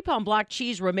 40-pound block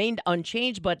cheese remained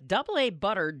unchanged, but AA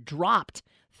butter dropped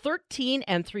 13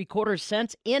 3/4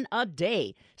 cents in a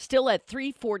day, still at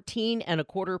 $3.14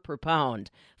 1/4 per pound.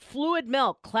 Fluid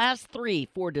milk class 3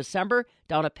 for December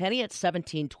down a penny at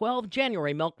 $17.12.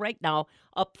 January milk right now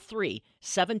up 3,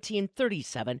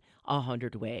 $17.37 a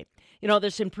hundredweight.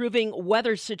 This improving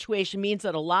weather situation means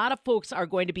that a lot of folks are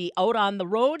going to be out on the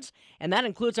roads, and that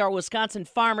includes our Wisconsin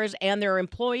farmers and their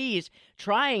employees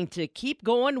trying to keep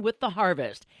going with the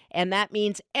harvest. And that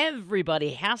means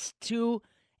everybody has to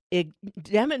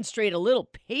demonstrate a little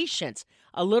patience,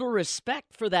 a little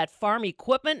respect for that farm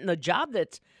equipment and the job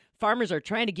that farmers are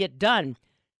trying to get done.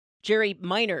 Jerry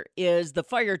Miner is the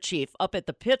fire chief up at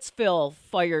the Pittsville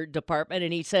Fire Department,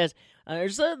 and he says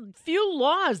there's a few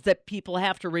laws that people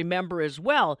have to remember as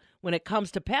well when it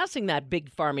comes to passing that big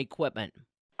farm equipment.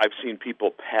 I've seen people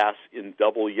pass in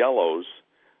double yellows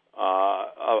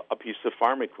a piece of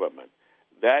farm equipment.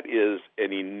 That is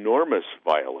an enormous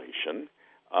violation.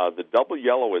 The double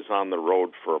yellow is on the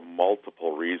road for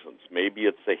multiple reasons. Maybe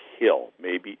it's a hill,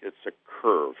 maybe it's a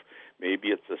curve, maybe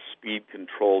it's a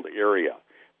speed-controlled area.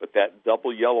 But that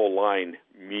double yellow line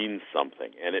means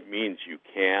something, and it means you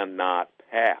cannot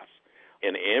pass.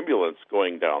 An ambulance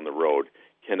going down the road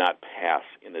cannot pass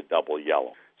in a double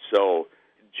yellow. So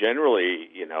generally,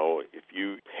 if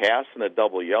you pass in a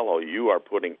double yellow, you are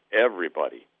putting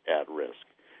everybody at risk,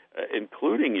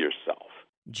 including yourself.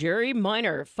 Jerry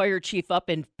Miner, fire chief up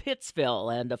in Pittsville,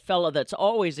 and a fellow that's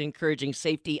always encouraging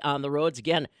safety on the roads.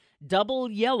 Again, double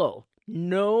yellow.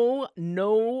 No,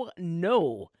 no,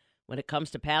 no. When it comes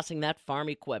to passing that farm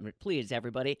equipment, please,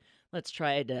 everybody, let's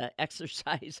try to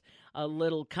exercise a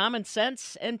little common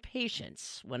sense and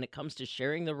patience when it comes to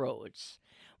sharing the roads.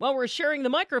 Well, we're sharing the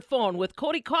microphone with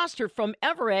Cody Koster from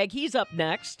Everag. He's up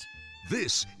next.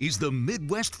 This is the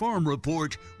Midwest Farm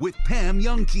Report with Pam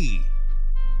Youngkey.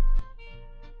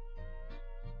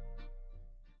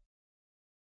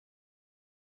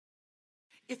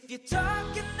 If you're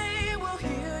talking, they will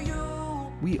hear you.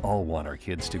 We all want our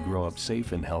kids to grow up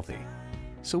safe and healthy,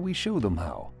 so we show them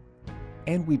how.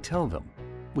 And we tell them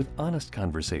with honest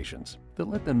conversations that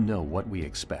let them know what we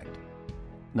expect.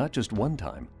 Not just one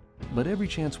time, but every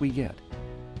chance we get.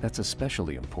 That's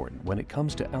especially important when it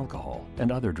comes to alcohol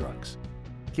and other drugs.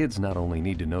 Kids not only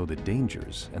need to know the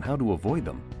dangers and how to avoid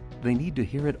them, they need to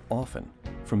hear it often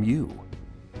from you.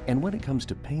 And when it comes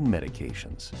to pain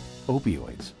medications,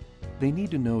 opioids, they need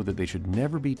to know that they should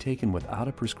never be taken without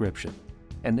a prescription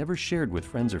and never shared with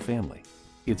friends or family.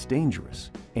 It's dangerous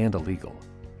and illegal.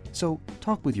 So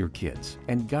talk with your kids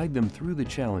and guide them through the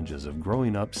challenges of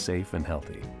growing up safe and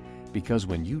healthy. Because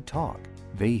when you talk,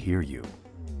 they hear you.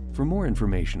 For more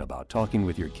information about talking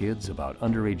with your kids about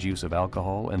underage use of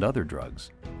alcohol and other drugs,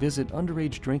 visit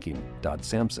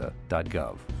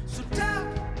underagedrinking.samhsa.gov. So talk,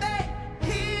 they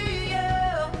hear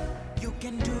you. You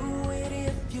can do it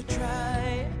if you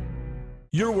try.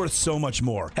 You're worth so much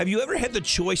more. Have you ever had the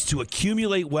choice to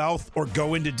accumulate wealth or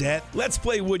go into debt? Let's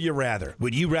play Would You Rather.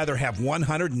 Would you rather have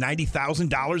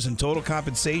 $190,000 in total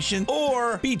compensation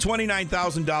or be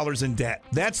 $29,000 in debt?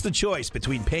 That's the choice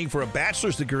between paying for a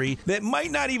bachelor's degree that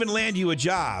might not even land you a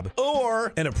job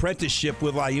or an apprenticeship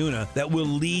with LIUNA that will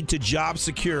lead to job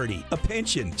security, a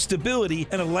pension, stability,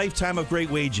 and a lifetime of great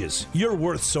wages. You're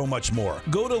worth so much more.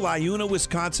 Go to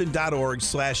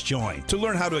liunawisconsin.org/join to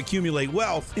learn how to accumulate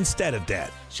wealth instead of debt.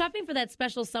 Shopping for that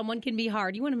special someone can be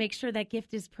hard. You want to make sure that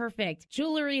gift is perfect.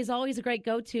 Jewelry is always a great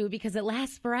go-to because it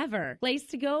lasts forever. Place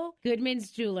to go?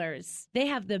 Goodman's Jewelers. They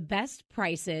have the best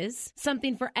prices,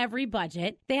 something for every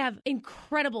budget. They have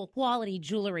incredible quality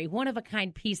jewelry,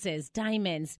 one-of-a-kind pieces,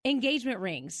 diamonds, engagement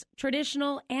rings,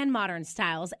 traditional and modern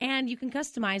styles, and you can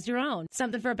customize your own.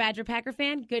 Something for a Badger Packer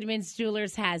fan? Goodman's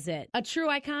Jewelers has it. A true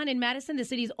icon in Madison, the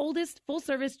city's oldest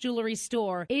full-service jewelry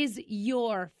store, is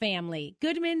your family.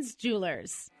 Goodman's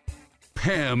Jewelers.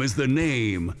 Pam is the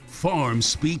name. Farm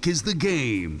speak is the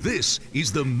game. This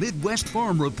is the Midwest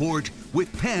Farm Report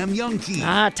with Pam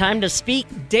Youngkey. Time to speak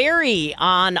dairy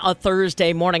on a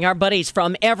Thursday morning. Our buddies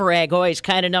from Everag always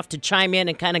kind enough to chime in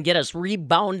and kind of get us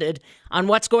rebounded on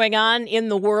what's going on in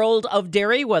the world of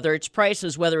dairy, whether it's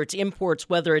prices, whether it's imports,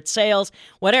 whether it's sales,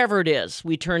 whatever it is,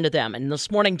 we turn to them. And this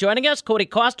morning joining us, Cody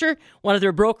Koster, one of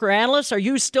their broker analysts. Are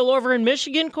you still over in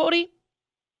Michigan, Cody?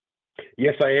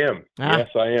 Yes, I am. Yes,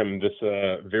 I am. This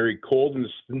very cold and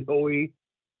snowy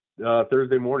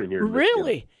Thursday morning here.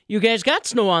 Really? You guys got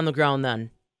snow on the ground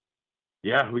then?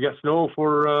 Yeah, we got snow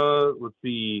for,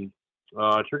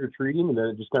 trick-or-treating, and then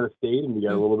it just kind of stayed, and we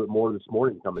got a little bit more this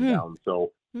morning coming down.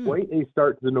 So quite a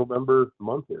start to the November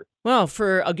month here. Well,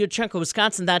 for a good chunk of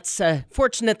Wisconsin, that's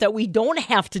fortunate that we don't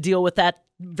have to deal with that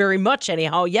very much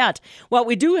anyhow yet. What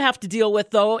we do have to deal with,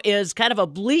 though, is kind of a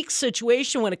bleak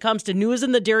situation when it comes to news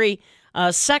in the dairy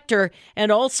sector,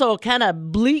 and also kind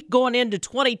of bleak going into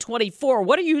 2024.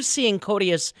 What are you seeing,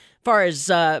 Cody, as far as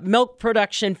milk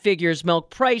production figures, milk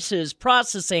prices,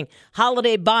 processing,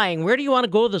 holiday buying? Where do you want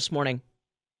to go this morning?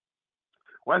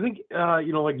 Well, I think,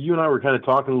 like you and I were kind of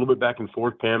talking a little bit back and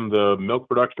forth, Pam, the milk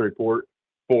production report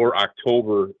for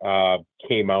October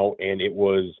came out, and it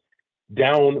was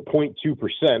down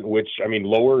 0.2%, which, I mean,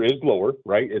 lower is lower,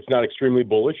 right? It's not extremely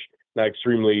bullish, not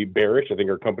extremely bearish. I think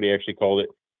our company actually called it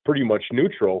pretty much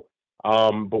neutral.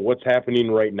 But what's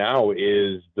happening right now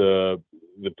is the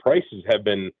prices have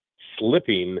been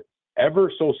slipping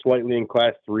ever so slightly in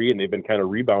Class 3, and they've been kind of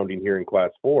rebounding here in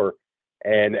Class 4.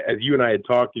 And as you and I had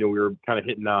talked, we were kind of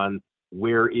hitting on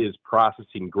where is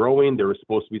processing growing. There was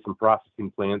supposed to be some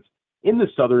processing plants in the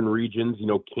southern regions,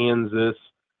 Kansas,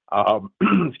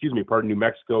 New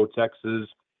Mexico, Texas.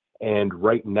 And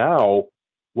right now,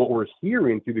 what we're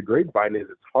hearing through the grapevine is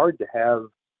it's hard to have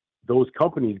those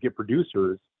companies get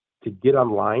producers to get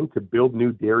online to build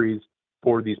new dairies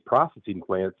for these processing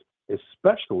plants,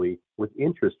 especially with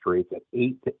interest rates at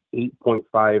 8 to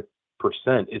 8.5%.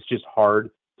 It's just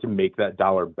hard to make that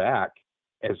dollar back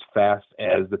as fast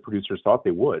as the producers thought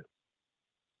they would.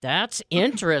 That's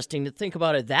interesting to think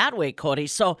about it that way, Cody.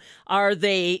 So are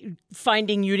they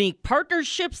finding unique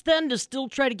partnerships then to still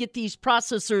try to get these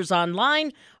processors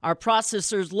online? Are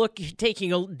processors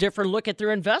taking a different look at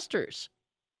their investors?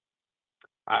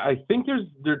 I think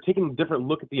they're taking a different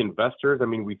look at the investors. I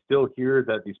mean, we still hear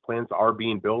that these plants are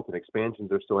being built and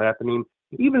expansions are still happening.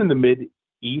 Even in the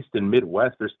Mid-East and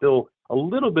Midwest, there's still a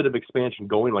little bit of expansion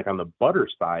going, like on the butter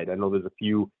side. I know there's a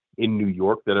few in New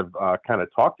York that have kind of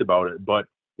talked about it. But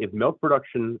if milk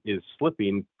production is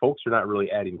slipping, folks are not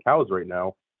really adding cows right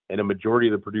now. And a majority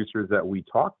of the producers that we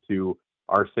talk to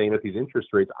are saying at these interest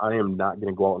rates, I am not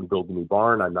going to go out and build a new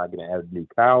barn. I'm not going to add new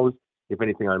cows. If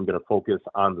anything, I'm going to focus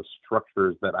on the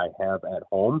structures that I have at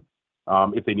home.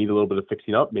 If they need a little bit of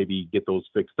fixing up, maybe get those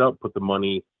fixed up, put the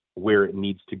money where it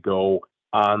needs to go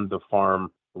on the farm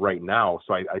right now.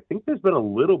 So I think there's been a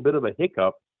little bit of a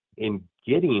hiccup in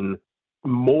getting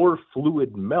more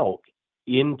fluid milk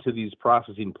into these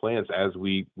processing plants as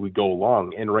we go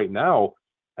along. And right now,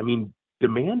 I mean,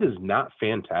 demand is not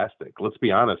fantastic. Let's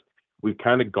be honest. We've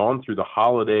kind of gone through the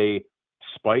holiday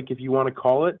spike, if you want to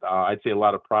call it. I'd say a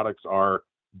lot of products are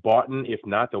bought in. If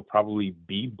not, they'll probably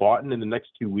be bought in the next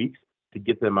 2 weeks to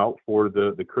get them out for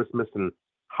the Christmas and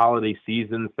holiday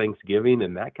season, Thanksgiving,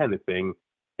 and that kind of thing.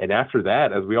 And after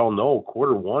that, as we all know,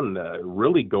 Q1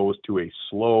 really goes to a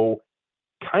slow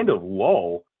kind of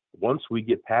lull once we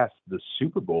get past the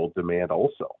Super Bowl demand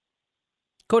also.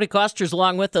 Cody Koster's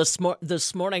along with us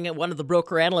this morning at one of the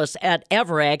broker analysts at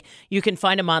Everag. You can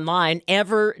find him online,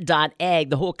 ever.ag,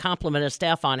 the whole complement of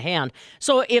staff on hand.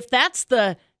 So if that's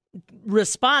the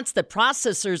response that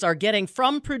processors are getting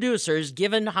from producers,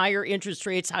 given higher interest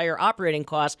rates, higher operating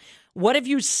costs, what have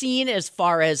you seen as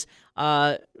far as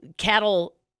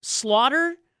cattle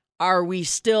slaughter? Are we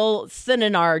still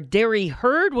thinning our dairy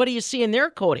herd? What are you seeing there,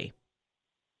 Cody?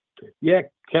 Yeah,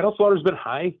 cattle slaughter's been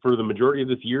high for the majority of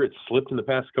this year. It's slipped in the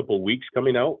past couple of weeks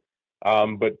coming out.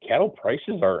 But cattle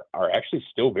prices are actually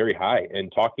still very high.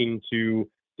 And talking to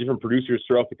different producers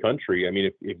throughout the country, I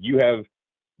mean, if you have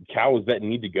cows that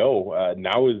need to go,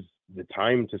 now is the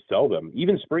time to sell them.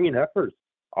 Even spring heifers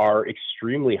are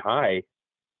extremely high.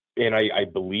 And I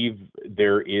believe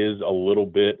there is a little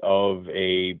bit of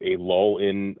a lull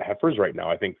in heifers right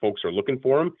now. I think folks are looking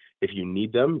for them. If you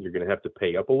need them, you're going to have to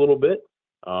pay up a little bit.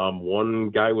 One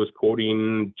guy was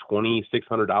quoting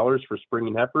 $2,600 for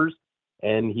spring heifers,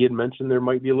 and he had mentioned there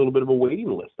might be a little bit of a waiting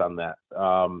list on that.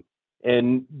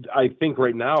 And I think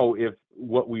right now, if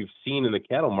what we've seen in the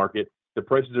cattle market, the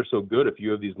prices are so good. If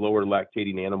you have these lower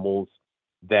lactating animals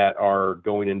that are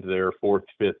going into their 4th,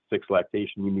 5th, 6th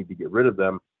lactation, you need to get rid of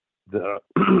them. The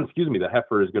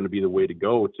heifer is going to be the way to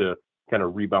go to kind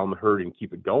of rebound the herd and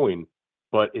keep it going,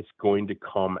 but it's going to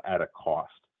come at a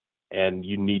cost. And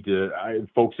you need to,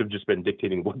 folks have just been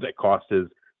dictating what that cost is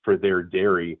for their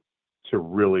dairy to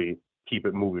really keep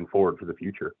it moving forward for the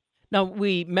future. Now,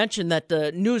 we mentioned that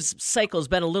the news cycle has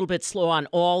been a little bit slow on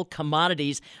all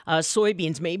commodities.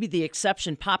 Soybeans may be the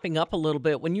exception, popping up a little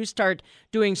bit. When you start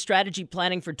doing strategy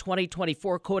planning for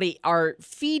 2024, Cody, are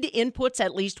feed inputs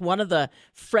at least one of the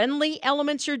friendly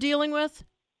elements you're dealing with?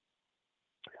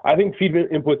 I think feed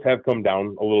inputs have come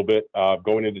down a little bit.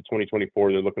 Going into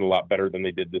 2024, they're looking a lot better than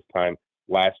they did this time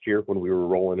last year when we were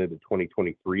rolling into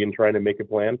 2023 and trying to make a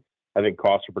plan. I think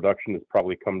cost of production has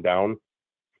probably come down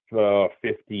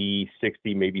 50,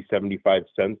 60, maybe 75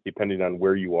 cents, depending on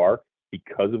where you are,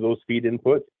 because of those feed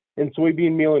inputs. And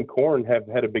soybean meal and corn have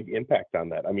had a big impact on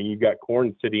that. I mean, you've got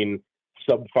corn sitting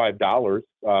sub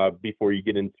 $5 before you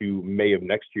get into May of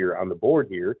next year on the board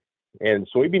here. And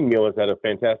soybean meal has had a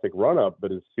fantastic run up,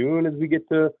 but as soon as we get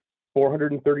to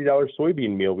 $430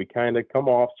 soybean meal, we kind of come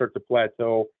off, start to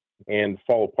plateau, and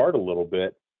fall apart a little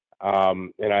bit.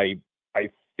 And I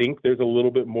think there's a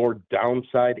little bit more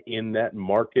downside in that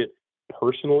market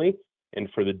personally. And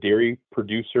for the dairy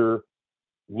producer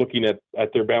looking at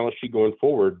their balance sheet going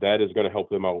forward, that is going to help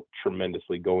them out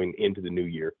tremendously going into the new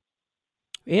year.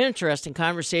 Interesting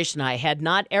conversation. I had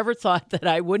not ever thought that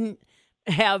I wouldn't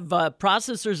have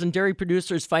processors and dairy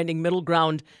producers finding middle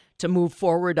ground to move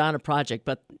forward on a project.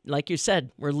 But like you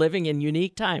said, we're living in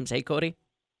unique times. Hey, Cody?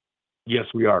 Yes,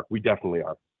 we are. We definitely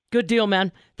are. Good deal,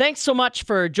 man. Thanks so much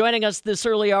for joining us this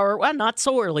early hour. Well, not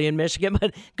so early in Michigan,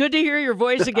 but good to hear your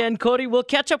voice again, Cody. We'll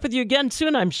catch up with you again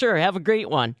soon, I'm sure. Have a great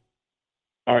one.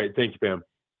 All right. Thank you, Pam.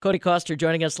 Cody Koster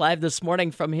joining us live this morning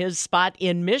from his spot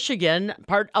in Michigan,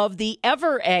 part of the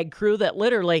EverAg crew that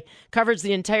literally covers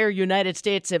the entire United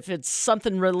States. If it's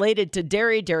something related to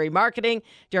dairy, dairy marketing,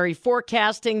 dairy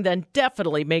forecasting, then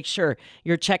definitely make sure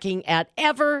you're checking at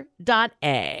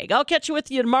ever.ag. I'll catch you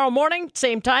with you tomorrow morning,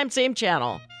 same time, same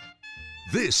channel.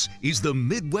 This is the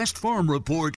Midwest Farm Report